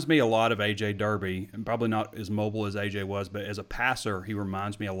reminds me a lot of A.J. Derby, and probably not as mobile as A.J. was, but as a passer, he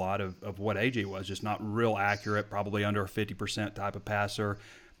reminds me a lot of what A.J. was, just not real accurate, probably under a 50% type of passer,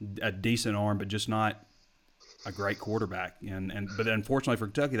 a decent arm, but just not a great quarterback. But unfortunately for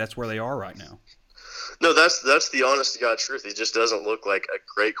Kentucky, that's where they are right now. No, that's the honest to God truth. He just doesn't look like a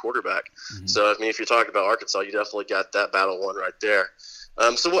great quarterback. Mm-hmm. So, I mean, if you're talking about Arkansas, you definitely got that battle won right there.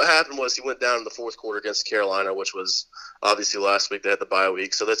 So what happened was he went down in the fourth quarter against Carolina, which was obviously last week. They had the bye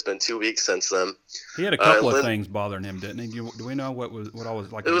week, so that's been 2 weeks since then. He had a couple of things bothering him, didn't he? Do we know what I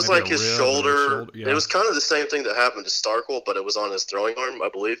was like? It was like his shoulder. Yeah. It was kind of the same thing that happened to Starkle, but it was on his throwing arm, I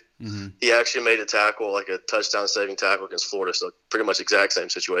believe. Mm-hmm. He actually made a tackle, like a touchdown-saving tackle against Florida, so pretty much exact same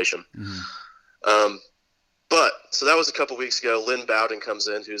situation. Mm-hmm. So that was a couple weeks ago. Lynn Bowden comes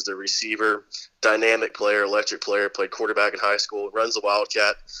in, who's the receiver, dynamic player, electric player, played quarterback in high school, runs the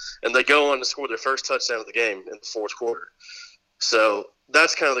Wildcat, and they go on to score their first touchdown of the game in the fourth quarter. So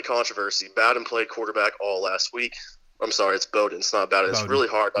that's kind of the controversy. Bowden played quarterback all last week. I'm sorry, it's Bowden. It's not Bowden. It's really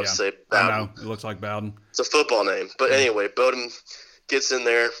hard not to say Bowden. I know. It looks like Bowden. It's a football name. But anyway, Bowden gets in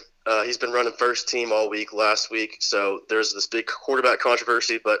there. He's been running first team all week last week. So there's this big quarterback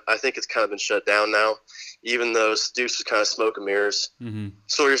controversy, but I think it's kind of been shut down now, even though Deuce was kind of smoke and mirrors. Mm-hmm.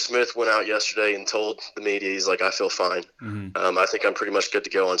 Sawyer Smith went out yesterday and told the media, he's like, I feel fine. Mm-hmm. I think I'm pretty much good to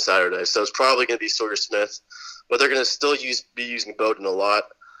go on Saturday. So it's probably going to be Sawyer Smith, but they're going to still be using Bowden a lot.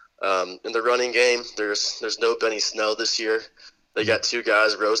 In the running game, there's no Benny Snell this year. They got two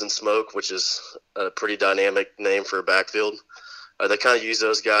guys, Rose and Smoke, which is a pretty dynamic name for a backfield. They kind of use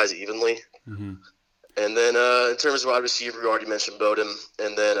those guys evenly. Mm-hmm. And then in terms of wide receiver, you already mentioned Bowden.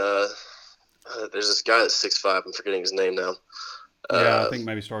 And then there's this guy that's 6'5". I'm forgetting his name now. I think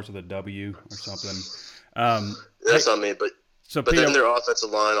maybe starts with a W or something. That's on me. But Peter, then their offensive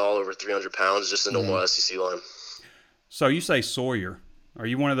line all over 300 pounds, just a normal SEC line. So you say Sawyer. Are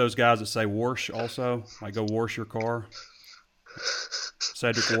you one of those guys that say Warsh also? Like go wash your car?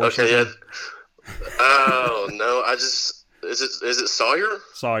 Cedric Warsh? Okay, yeah. Oh, no. Is it Sawyer?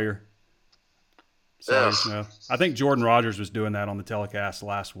 Sawyer. Smith. I think Jordan Rogers was doing that on the telecast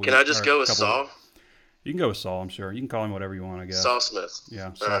last week. Can I just go with Saw? You can go with Saw, I'm sure. You can call him whatever you want, I guess. Saw Smith.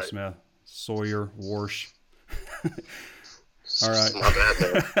 Yeah, Saw Smith. Sawyer, Warsh. All right. My bad,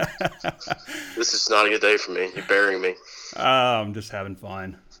 man. This is not a good day for me. You're burying me. I'm just having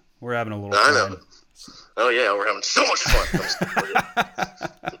fun. We're having a little fun. I know. Oh, yeah, we're having so much fun.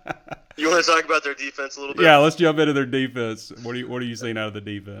 You want to talk about their defense a little bit? Yeah, let's jump into their defense. What are you seeing out of the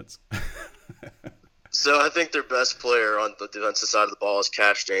defense? So I think their best player on the defensive side of the ball is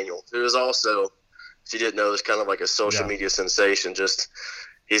Cash Daniel, who is also, if you didn't know, is kind of like a social media sensation. Just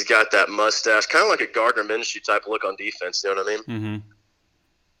he's got that mustache, kind of like a Gardner Minshew type look on defense. You know what I mean? Mm-hmm.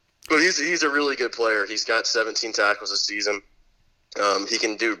 But he's a really good player. He's got 17 tackles this season. He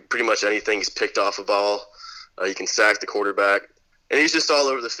can do pretty much anything. He's picked off a ball. He can sack the quarterback. And he's just all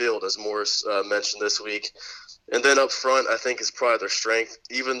over the field, as Morris mentioned this week. And then up front, I think is probably their strength.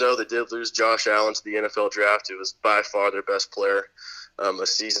 Even though they did lose Josh Allen to the NFL draft, who was by far their best player a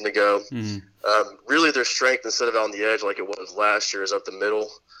season ago. Mm-hmm. Really their strength, instead of on the edge like it was last year, is up the middle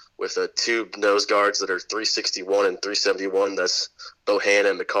with two nose guards that are 361 and 371. That's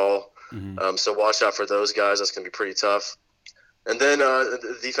Bohanna and McCall. Mm-hmm. So watch out for those guys. That's going to be pretty tough. And then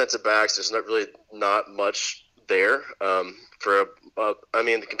the defensive backs, there's not much there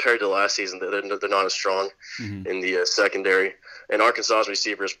compared to last season, they're not as strong in the secondary. And Arkansas's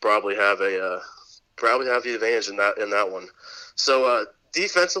receivers probably have the advantage in that one. So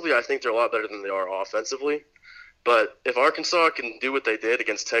defensively, I think they're a lot better than they are offensively. But if Arkansas can do what they did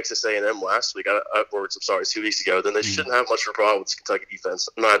against Texas A&M last week, 2 weeks ago, then they shouldn't have much of a problem with the Kentucky defense,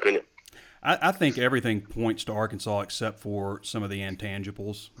 in my opinion. I think everything points to Arkansas except for some of the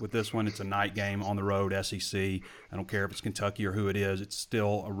intangibles. With this one, it's a night game on the road, SEC. I don't care if it's Kentucky or who it is. It's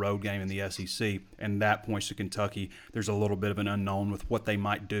still a road game in the SEC, and that points to Kentucky. There's a little bit of an unknown with what they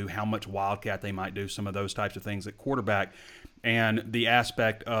might do, how much Wildcat they might do, some of those types of things at quarterback, and the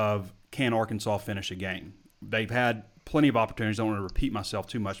aspect of can Arkansas finish a game. They've had plenty of opportunities. I don't want to repeat myself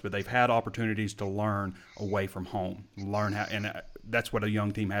too much, but they've had opportunities to learn away from home, learn how, and that's what a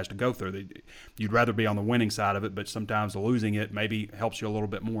young team has to go through. You'd rather be on the winning side of it, but sometimes losing it maybe helps you a little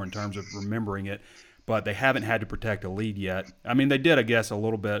bit more in terms of remembering it. But they haven't had to protect a lead yet. I mean, they did, I guess, a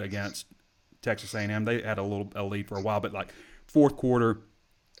little bit against Texas A&M. They had a lead for a while, but like fourth quarter,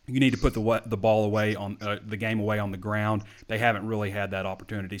 you need to put the ball away on the game away on the ground. They haven't really had that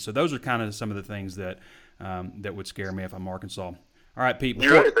opportunity. So those are kind of some of the things that would scare me if I'm Arkansas. All right, Pete.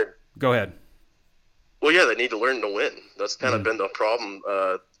 Go ahead. Well, yeah, they need to learn to win. That's kind of been the problem.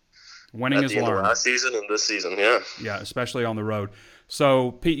 Winning is learned. Last season and this season, yeah. Yeah, especially on the road.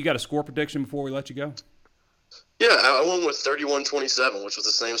 So, Pete, you got a score prediction before we let you go? Yeah, I went with 31-27, which was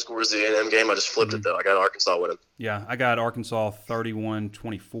the same score as the A&M game. I just flipped it, though. I got Arkansas winning. Yeah, I got Arkansas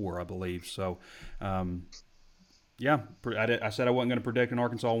 31-24, I believe. So, Yeah, I said I wasn't going to predict an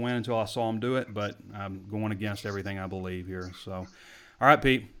Arkansas win until I saw them do it, but I'm going against everything I believe here. So, all right,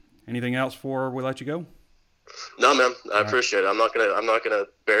 Pete. Anything else before we let you go? No, man. I appreciate it. I'm not gonna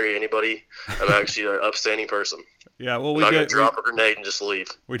bury anybody. I'm actually an upstanding person. Yeah, well, I'm not gonna drop a grenade and just leave.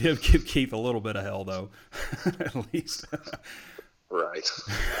 We did give Keith a little bit of hell, though, at least. Right.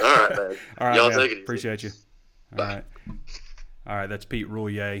 All right, man. All right, y'all man. take it easy. Appreciate you. Bye. All right, that's Pete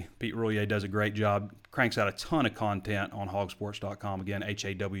Roulier. Pete Roulier does a great job, cranks out a ton of content on hogsports.com. Again,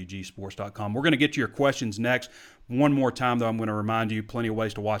 HAWGsports.com. We're going to get to your questions next. One more time, though, I'm going to remind you, plenty of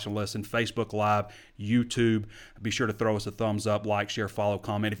ways to watch and listen. Facebook Live, YouTube. Be sure to throw us a thumbs up, like, share, follow,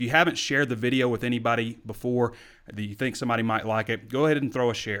 comment. If you haven't shared the video with anybody before that you think somebody might like it, go ahead and throw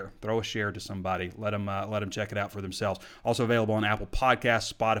a share. Throw a share to somebody. Let them check it out for themselves. Also available on Apple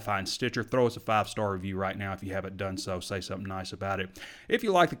Podcasts, Spotify, and Stitcher. Throw us a 5-star review right now if you haven't done so. Say something nice about it. If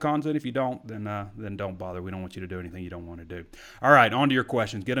you like the content, if you don't, then don't bother. We don't want you to do anything you don't want to do. All right, on to your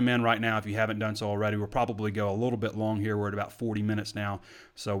questions. Get them in right now if you haven't done so already. We'll probably go a little bit long here. We're at about 40 minutes now,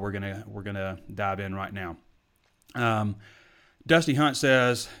 so we're gonna dive in right now. Dusty Hunt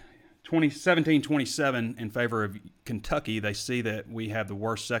says 17-27 in favor of Kentucky. They see that we have the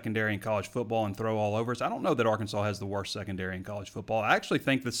worst secondary in college football and throw all over us. I don't know that Arkansas has the worst secondary in college football. I actually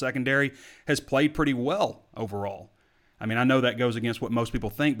think the secondary has played pretty well overall. I mean, I know that goes against what most people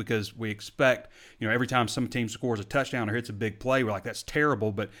think because we expect, every time some team scores a touchdown or hits a big play, we're like, that's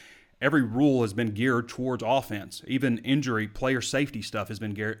terrible. But every rule has been geared towards offense. Even injury, player safety stuff has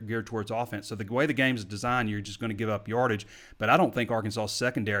been geared towards offense. So the way the game is designed, you're just going to give up yardage. But I don't think Arkansas'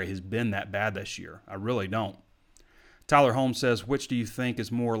 secondary has been that bad this year. I really don't. Tyler Holmes says, which do you think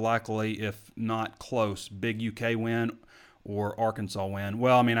is more likely, if not close, big UK win or Arkansas win?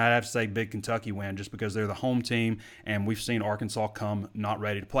 Well, I mean, I'd have to say big Kentucky win just because they're the home team, and we've seen Arkansas come not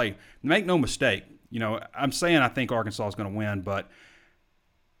ready to play. Make no mistake, I'm saying I think Arkansas is going to win, but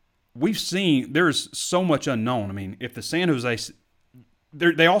we've seen there's so much unknown. I mean, if the San Jose –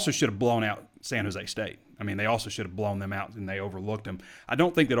 they also should have blown out San Jose State. I mean, they also should have blown them out, and they overlooked them. I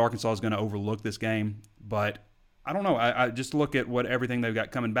don't think that Arkansas is going to overlook this game, but – I don't know. I just look at everything they've got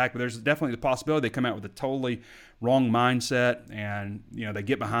coming back, but there's definitely the possibility they come out with a totally wrong mindset, and they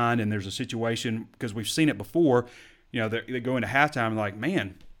get behind, and there's a situation because we've seen it before. They go into halftime and like,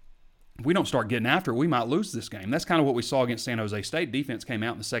 man, if we don't start getting after it, we might lose this game. That's kind of what we saw against San Jose State. Defense came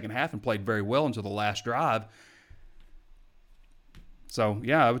out in the second half and played very well until the last drive. So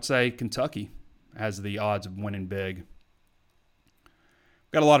yeah, I would say Kentucky has the odds of winning big.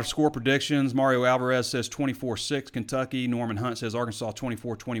 Got a lot of score predictions. Mario Alvarez says 24-6 Kentucky. Norman Hunt says Arkansas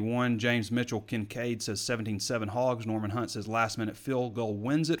 24-21. James Mitchell Kincaid says 17-7 Hogs. Norman Hunt says last-minute field goal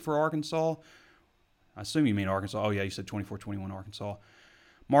wins it for Arkansas. I assume you mean Arkansas. Oh, yeah, you said 24-21 Arkansas.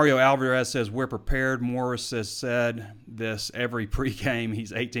 Mario Alvarez says we're prepared. Morris has said this every pregame.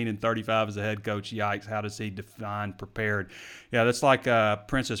 He's 18-35 as a head coach. Yikes, how does he define prepared? Yeah, that's like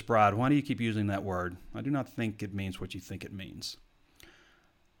Princess Bride. Why do you keep using that word? I do not think it means what you think it means.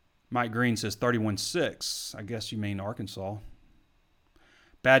 Mike Green says 31-6. I guess you mean Arkansas.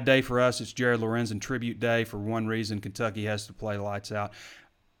 Bad day for us. It's Jared Lorenzen tribute day. For one reason, Kentucky has to play lights out.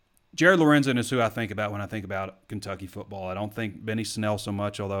 Jared Lorenzen is who I think about when I think about Kentucky football. I don't think Benny Snell so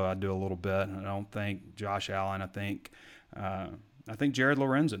much, although I do a little bit. I don't think Josh Allen. I think Jared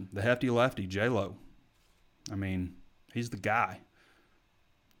Lorenzen, the hefty lefty, J-Lo. I mean, he's the guy.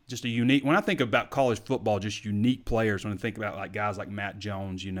 Just a unique – when I think about college football, just unique players, when I think about like guys like Matt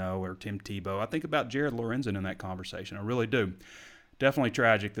Jones, or Tim Tebow, I think about Jared Lorenzen in that conversation. I really do. Definitely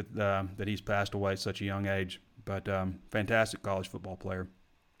tragic that he's passed away at such a young age, but fantastic college football player.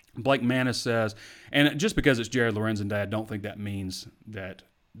 Blake Manis says – and just because it's Jared Lorenzen Day, I don't think that means that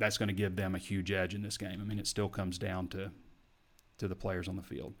that's going to give them a huge edge in this game. I mean, it still comes down to the players on the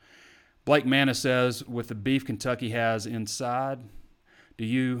field. Blake Manis says, with the beef Kentucky has inside – do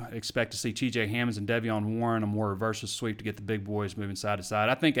you expect to see T.J. Hammonds and Devion Warren a more reverse sweep to get the big boys moving side to side?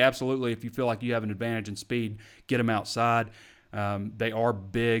 I think absolutely if you feel like you have an advantage in speed, get them outside. They are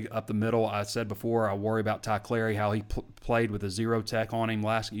big up the middle. I said before, I worry about Ty Clary, how he played with a zero tech on him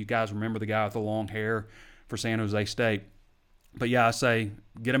last. You guys remember the guy with the long hair for San Jose State. But, yeah, I say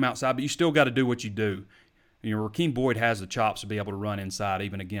get him outside, but you still got to do what you do. Rakeem Boyd has the chops to be able to run inside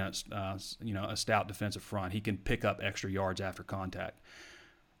even against a stout defensive front. He can pick up extra yards after contact.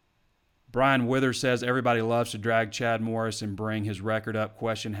 Brian Withers says everybody loves to drag Chad Morris and bring his record up.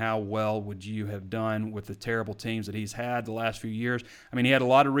 Question, how well would you have done with the terrible teams that he's had the last few years? I mean, he had a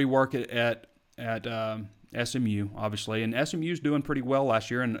lot of rework at SMU, obviously, and SMU's doing pretty well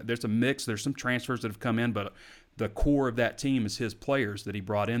last year, and there's a mix. There's some transfers that have come in, but the core of that team is his players that he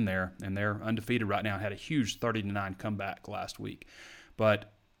brought in there, and they're undefeated right now. Had a huge 30-9 comeback last week.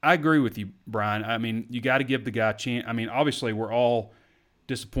 But I agree with you, Brian. I mean, you got to give the guy a chance. I mean, obviously we're all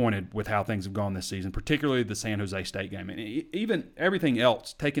disappointed with how things have gone this season, particularly the San Jose State game. And even everything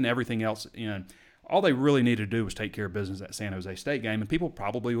else, taking everything else in, all they really needed to do was take care of business at San Jose State game, and people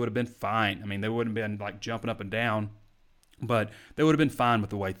probably would have been fine. I mean, they wouldn't have been like jumping up and down, but they would have been fine with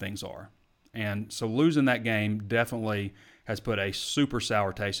the way things are. And so losing that game definitely has put a super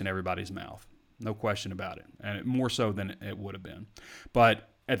sour taste in everybody's mouth. No question about it, and more so than it would have been. But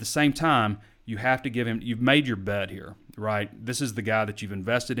at the same time, you have to give him – you've made your bet here, right? This is the guy that you've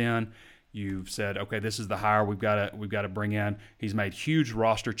invested in. You've said, okay, this is the hire we've got to bring in. He's made huge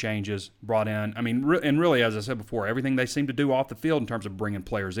roster changes, brought in. I mean, and really, as I said before, everything they seem to do off the field in terms of bringing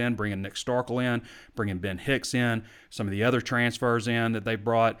players in, bringing Nick Starkel in, bringing Ben Hicks in, some of the other transfers in that they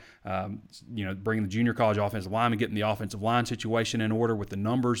brought, bringing the junior college offensive lineman, getting the offensive line situation in order with the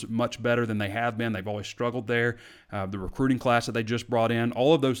numbers much better than they have been. They've always struggled there. The recruiting class that they just brought in,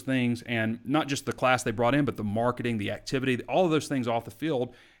 all of those things, and not just the class they brought in, but the marketing, the activity, all of those things off the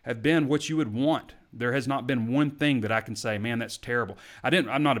field have been what you would want. There has not been one thing that I can say, man, that's terrible.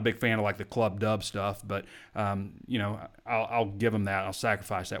 I'm not a big fan of like the club dub stuff, but I'll give them that. I'll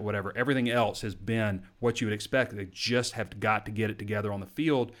sacrifice that, whatever. Everything else has been what you would expect. They just have got to get it together on the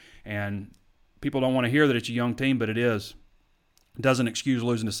field, and people don't want to hear that it's a young team, but it is. It doesn't excuse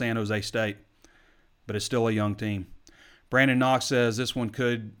losing to San Jose State, but it's still a young team. Brandon Knox says this one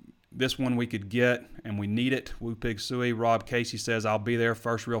we could get, and we need it. Woo Pig Suey. Rob Casey says, I'll be there.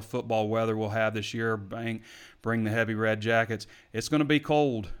 First real football weather we'll have this year. Bang. Bring the heavy red jackets. It's going to be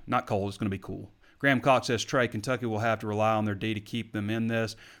cold. Not cold. It's going to be cool. Graham Cox says, Trey, Kentucky will have to rely on their D to keep them in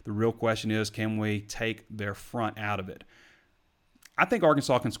this. The real question is, can we take their front out of it? I think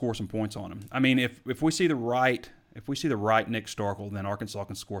Arkansas can score some points on them. I mean, if we see the right Nick Starkel, then Arkansas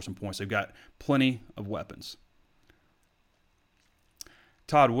can score some points. They've got plenty of weapons.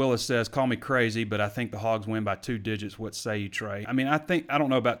 Todd Willis says, call me crazy, but I think the Hogs win by 2 digits. What say you, Trey? I mean, I don't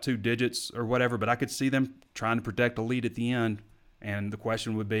know about 2 digits or whatever, but I could see them trying to protect a lead at the end, and the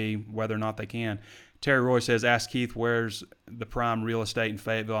question would be whether or not they can. Terry Roy says, ask Keith, where's the prime real estate in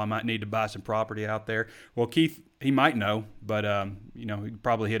Fayetteville? I might need to buy some property out there. Well, Keith, he might know, but, you could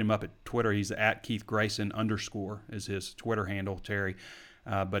probably hit him up at Twitter. He's at Keith Grayson _ is his Twitter handle, Terry.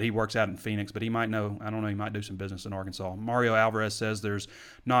 But he works out in Phoenix, but he might know. I don't know. He might do some business in Arkansas. Mario Alvarez says there's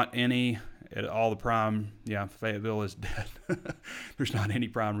not any at all the prime. Yeah, Fayetteville is dead. There's not any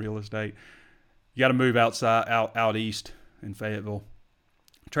prime real estate. You got to move out east in Fayetteville.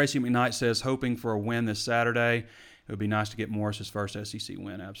 Tracy McKnight says hoping for a win this Saturday. It would be nice to get Morris's first SEC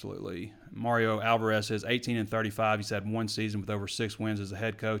win. Absolutely. Mario Alvarez says 18-35. He's had one season with over 6 wins as a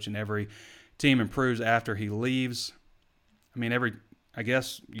head coach, and every team improves after he leaves. I mean, I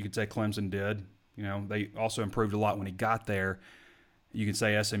guess you could say Clemson did. They also improved a lot when he got there. You could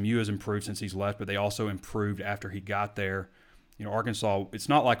say SMU has improved since he's left, but they also improved after he got there. Arkansas, it's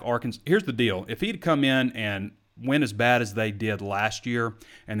not like Arkansas. Here's the deal. If he'd come in and win as bad as they did last year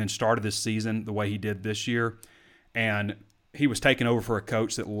and then started this season the way he did this year, and he was taking over for a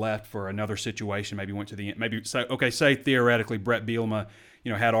coach that left for another situation, maybe went to the end, say theoretically Brett Bielema,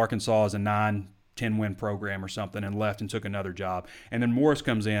 had Arkansas as a 9-10 win program or something and left and took another job. And then Morris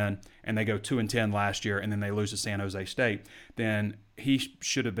comes in and they go 2-10 last year and then they lose to San Jose State. Then he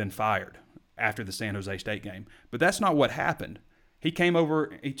should have been fired after the San Jose State game. But that's not what happened. He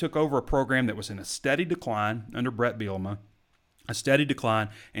took over a program that was in a steady decline under Brett Bielema,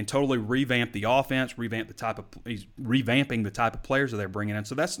 and totally revamped the offense, he's revamping the type of players that they're bringing in.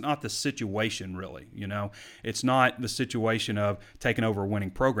 So that's not the situation, really. It's not the situation of taking over a winning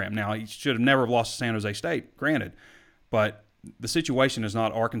program. Now, he should have never lost to San Jose State, granted, but the situation is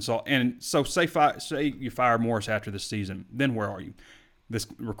not Arkansas. And so say you fire Morris after this season, then where are you? This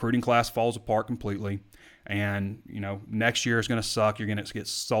recruiting class falls apart completely. And, next year is going to suck. You're going to get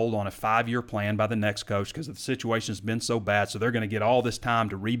sold on a 5-year plan by the next coach because the situation has been so bad. So they're going to get all this time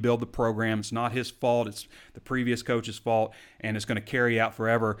to rebuild the program. It's not his fault. It's the previous coach's fault, and it's going to carry out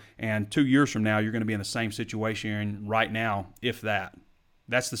forever. And 2 years from now, you're going to be in the same situation right now, if that.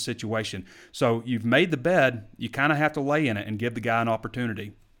 That's the situation. So you've made the bed. You kind of have to lay in it and give the guy an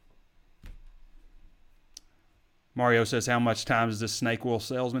opportunity. Mario says, how much time does this snake oil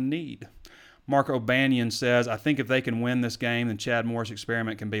salesman need? Mark O'Banion says, I think if they can win this game, then Chad Morris'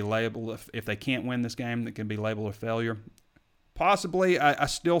 experiment can be labeled. If they can't win this game, it can be labeled a failure. Possibly. I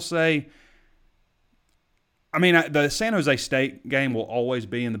still say, the San Jose State game will always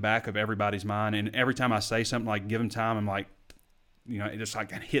be in the back of everybody's mind. And every time I say something like give them time, I'm like, it just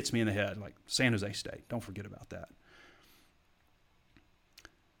like hits me in the head, like San Jose State. Don't forget about that.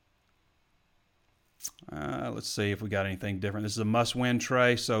 Let's see if we got anything different. This is a must-win,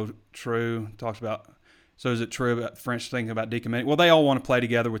 Trey. So true. Talks about. So is it true about French thinking about decommitting? Well, they all want to play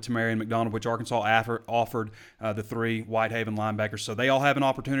together with Tamarian McDonald, which Arkansas offered the 3 Whitehaven linebackers. So they all have an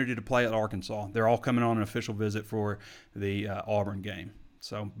opportunity to play at Arkansas. They're all coming on an official visit for the Auburn game.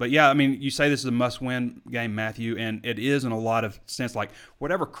 So, but yeah, I mean, you say this is a must-win game, Matthew, and it is in a lot of sense. Like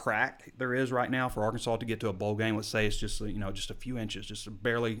whatever crack there is right now for Arkansas to get to a bowl game, let's say it's just just a few inches, just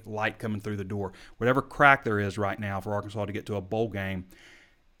barely light coming through the door. Whatever crack there is right now for Arkansas to get to a bowl game,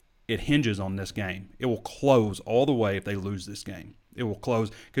 it hinges on this game. It will close all the way if they lose this game. It will close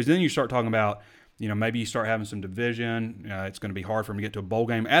because then you start talking about. Maybe you start having some division. It's going to be hard for them to get to a bowl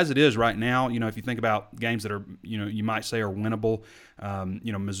game. As it is right now, if you think about games that are, you might say are winnable,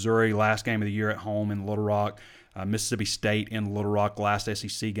 Missouri last game of the year at home in Little Rock, Mississippi State in Little Rock last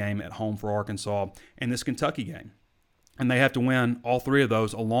SEC game at home for Arkansas, and this Kentucky game. And they have to win all 3 of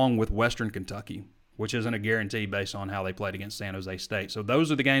those along with Western Kentucky, which isn't a guarantee based on how they played against San Jose State. So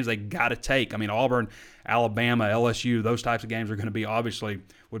those are the games they got to take. I mean, Auburn, Alabama, LSU, those types of games are going to be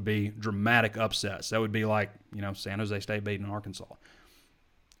would be dramatic upsets. That would be like, San Jose State beating Arkansas.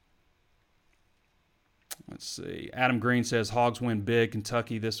 Let's see. Adam Green says Hogs win big in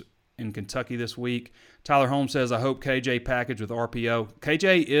Kentucky this week. Tyler Holmes says, I hope KJ package with RPO.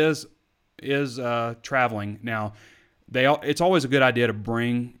 KJ is traveling. Now, it's always a good idea to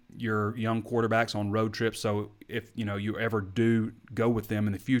bring your young quarterbacks on road trips, so if you ever do go with them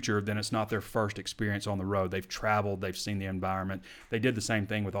in the future, then it's not their first experience on the road. They've traveled, they've seen the environment. They did the same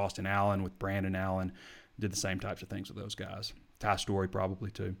thing with Austin Allen, with Brandon Allen, did the same types of things with those guys. Ty Story probably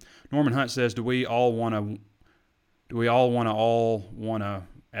too. Norman Hunt says, do we all want to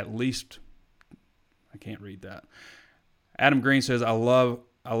at least, I can't read that. Adam Green says, I love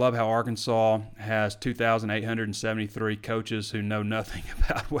how Arkansas has 2,873 coaches who know nothing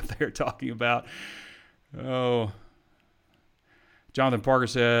about what they're talking about. Oh. Jonathan Parker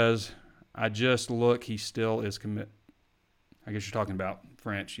says, I just look, he still is commit. I guess you're talking about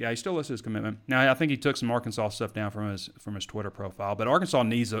French. Yeah, he still lists his commitment. Now, I think he took some Arkansas stuff down from his Twitter profile, but Arkansas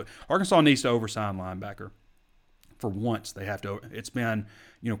needs to oversign linebacker. For once, they have to. It's been,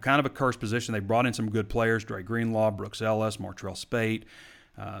 kind of a cursed position. They brought in some good players: Dre Greenlaw, Brooks Ellis, Martrell Spate,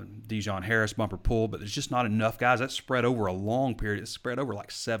 Dijon Harris, Bumper Pool, but there's just not enough guys. That's spread over a long period. It's spread over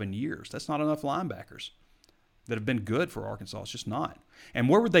like 7 years. That's not enough linebackers that have been good for Arkansas. It's just not. And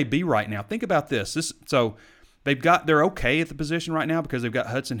where would they be right now? Think about this. So they're okay at the position right now because they've got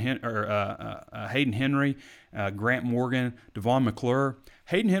Hayden Henry, Grant Morgan, Devon McClure.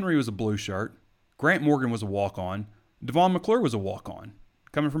 Hayden Henry was a blue shirt. Grant Morgan was a walk-on. Devon McClure was a walk-on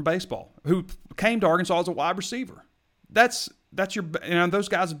coming from baseball who came to Arkansas as a wide receiver. That's your, those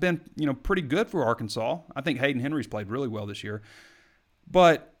guys have been, pretty good for Arkansas. I think Hayden Henry's played really well this year.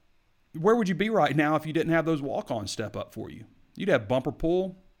 But where would you be right now if you didn't have those walk-ons step up for you? You'd have Bumper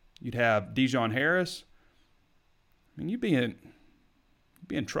Pool. You'd have Dijon Harris. I mean, you'd be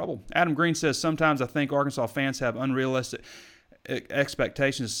in trouble. Adam Green says, sometimes I think Arkansas fans have unrealistic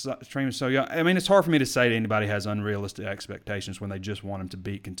expectations streaming so young. I mean, it's hard for me to say that anybody has unrealistic expectations when they just want them to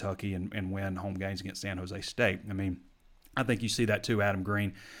beat Kentucky and win home games against San Jose State. I mean, I think you see that too, Adam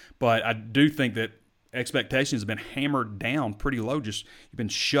Green. But I do think that expectations have been hammered down pretty low. Just you've been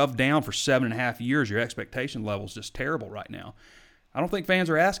shoved down for 7.5 years. Your expectation level is just terrible right now. I don't think fans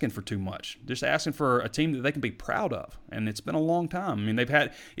are asking for too much. Just asking for a team that they can be proud of. And it's been a long time. I mean, they've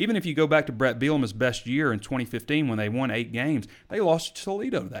had, even if you go back to Brett Bielema's best year in 2015 when they won 8 games, they lost to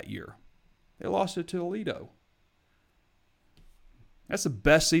Toledo that year. They lost to Toledo. That's the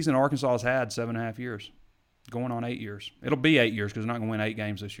best season Arkansas has had 7.5 years. Going on 8 years. It'll be 8 years because they're not going to win 8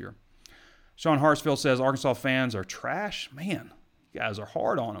 games this year. Sean Hartsfield says Arkansas fans are trash. Man, you guys are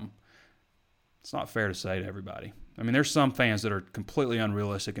hard on them. It's not fair to say to everybody. I mean, there's some fans that are completely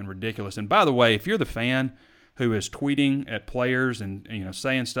unrealistic and ridiculous. And by the way, if you're the fan who is tweeting at players and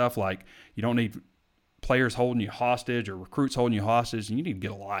saying stuff like you don't need players holding you hostage or recruits holding you hostage, and you need to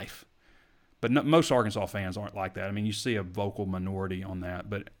get a life. But most Arkansas fans aren't like that. I mean, you see a vocal minority on that.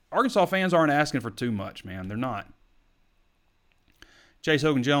 But Arkansas fans aren't asking for too much, man. They're not. Chase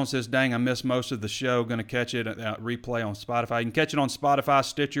Hogan-Jones says, dang, I missed most of the show. Going to catch it replay on Spotify. You can catch it on Spotify,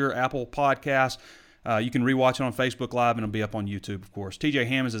 Stitcher, Apple Podcasts. You can rewatch it on Facebook Live, and it'll be up on YouTube, of course. TJ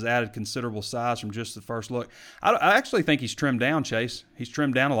Hammonds has added considerable size from just the first look. I actually think he's trimmed down, Chase. He's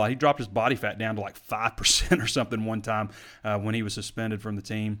trimmed down a lot. He dropped his body fat down to like 5% or something one time when he was suspended from the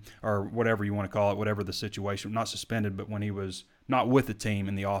team, or whatever you want to call it, whatever the situation. Not suspended, but when he was not with the team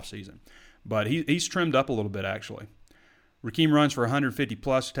in the offseason. But he's trimmed up a little bit, actually. Rakeem runs for 150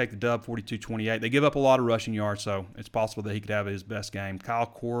 plus to take the dub, 42-28. They give up a lot of rushing yards, so it's possible that he could have his best game. Kyle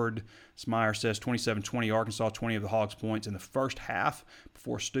Kordsmeyer says 27-20, Arkansas, 20 of the Hogs' points in the first half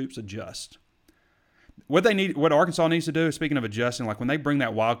before Stoops adjusts. What Arkansas needs to do, speaking of adjusting, like when they bring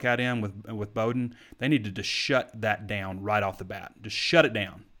that Wildcat in with Bowden, they need to just shut that down right off the bat. Just shut it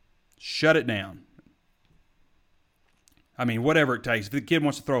down. Shut it down. I mean, whatever it takes. If the kid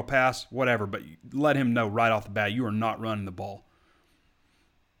wants to throw a pass, whatever, but let him know right off the bat you are not running the ball.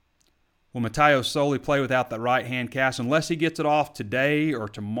 Will Matayo Soli play without the right-hand cast? Unless he gets it off today or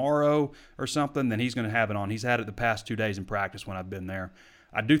tomorrow or something, then he's going to have it on. He's had it the past 2 days in practice when I've been there.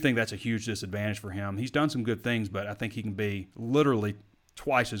 I do think that's a huge disadvantage for him. He's done some good things, but I think he can be literally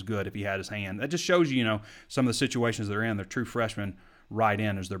twice as good if he had his hand. That just shows you, some of the situations they're in. Their true freshman right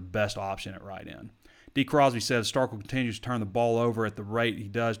end is their best option at right end. D. Crosby says Starkel continues to turn the ball over at the rate he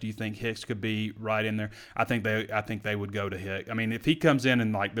does. Do you think Hicks could be right in there? I think they would go to Hicks. I mean, if he comes in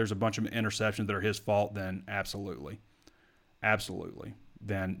and there's a bunch of interceptions that are his fault, then absolutely.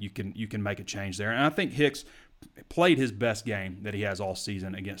 Then you can make a change there. And I think Hicks played his best game that he has all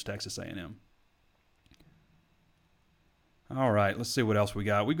season against Texas A&M. All right, let's see what else we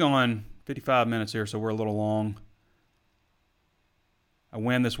got. We've gone 55 minutes here, so we're a little long. A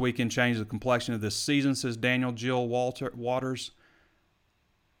win this weekend changed the complexion of this season, says Daniel Jill Waters.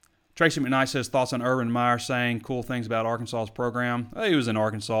 Tracy McKnight says, thoughts on Urban Meyer saying cool things about Arkansas's program. He was in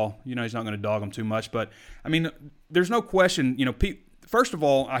Arkansas. He's not going to dog them too much. But, I mean, there's no question, first of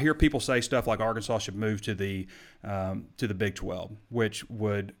all, I hear people say stuff like Arkansas should move to the Big 12, which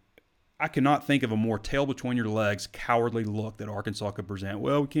would – I cannot think of a more tail between your legs, cowardly look that Arkansas could present.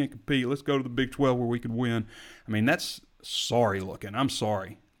 Well, we can't compete. Let's go to the Big 12 where we could win. I mean, that's – sorry looking. I'm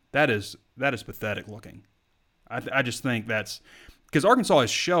sorry. That is pathetic looking. I just think that's because Arkansas has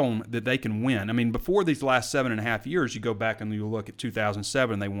shown that they can win. I mean, before these last 7.5 years, you go back and you look at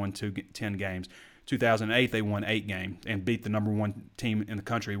 2007, they won 10 games. 2008, they won 8 games and beat the number one team in the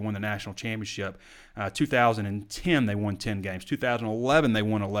country, won the national championship. 2010, they won 10 games. 2011, they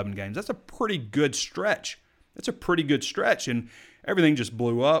won 11 games. That's a pretty good stretch. And everything just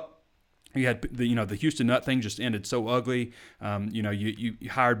blew up. You had the Houston Nutt thing just ended so ugly. You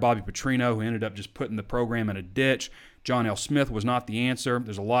hired Bobby Petrino, who ended up just putting the program in a ditch. John L. Smith was not the answer.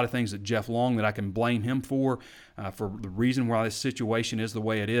 There's a lot of things that Jeff Long that I can blame him for the reason why this situation is the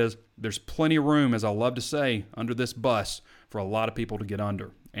way it is. There's plenty of room, as I love to say, under this bus for a lot of people to get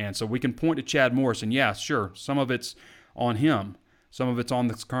under. And so we can point to Chad Morris, and yeah, sure, some of it's on him. Some of it's on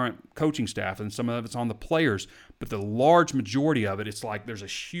the current coaching staff, and some of it's on the players. But the large majority of it, it's like there's a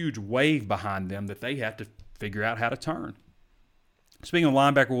huge wave behind them that they have to figure out how to turn. Speaking of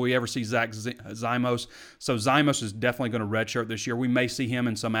linebacker, will we ever see Zach Zymos? So Zymos is definitely going to redshirt this year. We may see him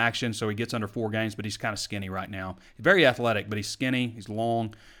in some action, so he gets under 4 games, but he's kind of skinny right now. He's very athletic, but he's skinny. He's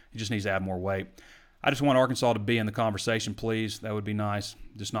long. He just needs to add more weight. I just want Arkansas to be in the conversation, please. That would be nice.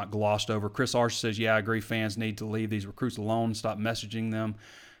 Just not glossed over. Chris Archer says, yeah, I agree. Fans need to leave these recruits alone and stop messaging them.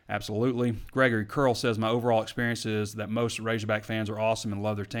 Absolutely. Gregory Curl says, my overall experience is that most Razorback fans are awesome and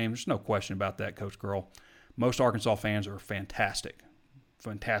love their team. There's no question about that, Coach Curl. Most Arkansas fans are fantastic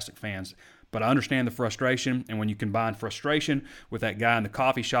fans. But I understand the frustration, and when you combine frustration with that guy in the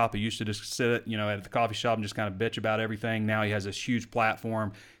coffee shop who used to just sit at the coffee shop and just kind of bitch about everything, now he has this huge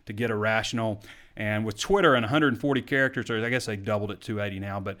platform to get irrational. And with Twitter and 140 characters, or I guess they doubled it 280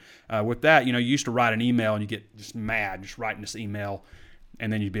 now, but with that, you used to write an email and you get just mad just writing this email,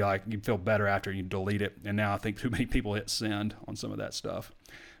 and then you'd be like, you'd feel better after you delete it. And now I think too many people hit send on some of that stuff.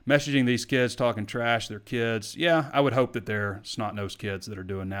 Messaging these kids, talking trash, they're kids. Yeah, I would hope that they're snot-nosed kids that are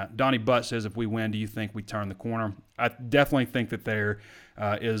doing that. Donnie Butt says, if we win, do you think we turn the corner? I definitely think that there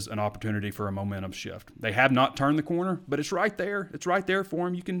is an opportunity for a momentum shift. They have not turned the corner, but it's right there. It's right there for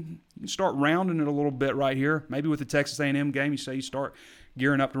them. You can start rounding it a little bit right here. Maybe with the Texas A&M game, you start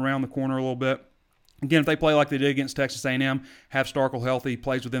gearing up to round the corner a little bit. Again, if they play like they did against Texas A&M, have Starkel healthy,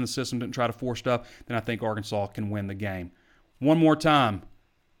 plays within the system, didn't try to force stuff, then I think Arkansas can win the game. One more time.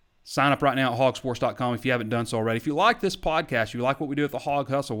 Sign up right now at hogsports.com if you haven't done so already. If you like this podcast, if you like what we do at the Hog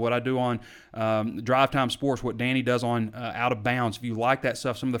Hustle, what I do on Drive Time Sports, what Danny does on Out of Bounds, if you like that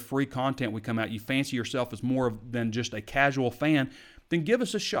stuff, some of the free content we come out, you fancy yourself as more than just a casual fan, then give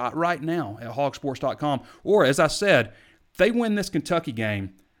us a shot right now at hogsports.com. Or, as I said, if they win this Kentucky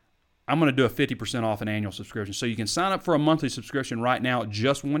game, I'm going to do a 50% off an annual subscription. So you can sign up for a monthly subscription right now at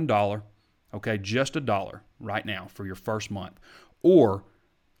just $1, okay, just $1 right now for your first month. Or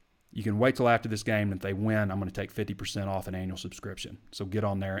you can wait till after this game, and if they win, I'm going to take 50% off an annual subscription. So get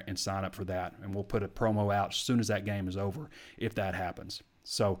on there and sign up for that, and we'll put a promo out as soon as that game is over if that happens.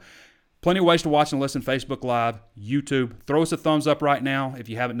 So Plenty of ways to watch and listen: Facebook Live, YouTube. Throw us a thumbs up right now if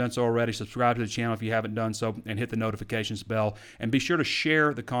you haven't done so already. Subscribe to the channel if you haven't done so, and hit the notifications bell. And be sure to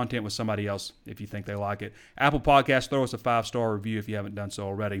share the content with somebody else if you think they like it. Apple Podcasts, throw us a 5-star review if you haven't done so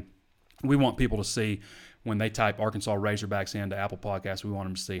already. We want people to see, when they type Arkansas Razorbacks into Apple Podcasts, we want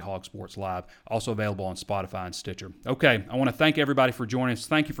them to see Hog Sports Live. Also available on Spotify and Stitcher. Okay, I want to thank everybody for joining us.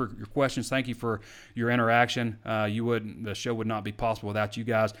 Thank you for your questions. Thank you for your interaction. The show would not be possible without you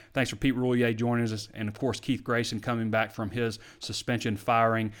guys. Thanks for Pete Roulier joining us, and of course Keith Grayson coming back from his suspension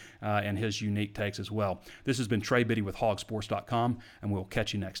firing and his unique takes as well. This has been Trey Biddy with hogsports.com, and we'll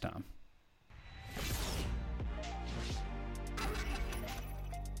catch you next time.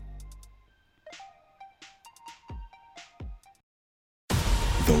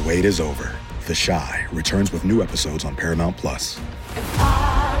 The wait is over. The Chi returns with new episodes on Paramount+.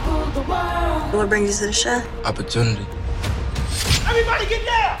 What brings you to the Chi? Opportunity. Everybody get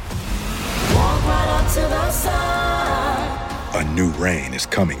down! Walk right up to the side. A new reign is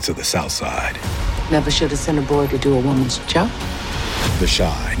coming to the South Side. Never should have sent a boy to do a woman's job. The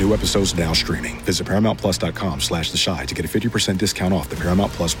Chi. New episodes now streaming. Visit ParamountPlus.com/The Chi to get a 50% discount off the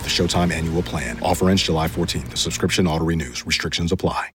Paramount Plus with the Showtime annual plan. Offer ends July 14th. The subscription auto-renews. Restrictions apply.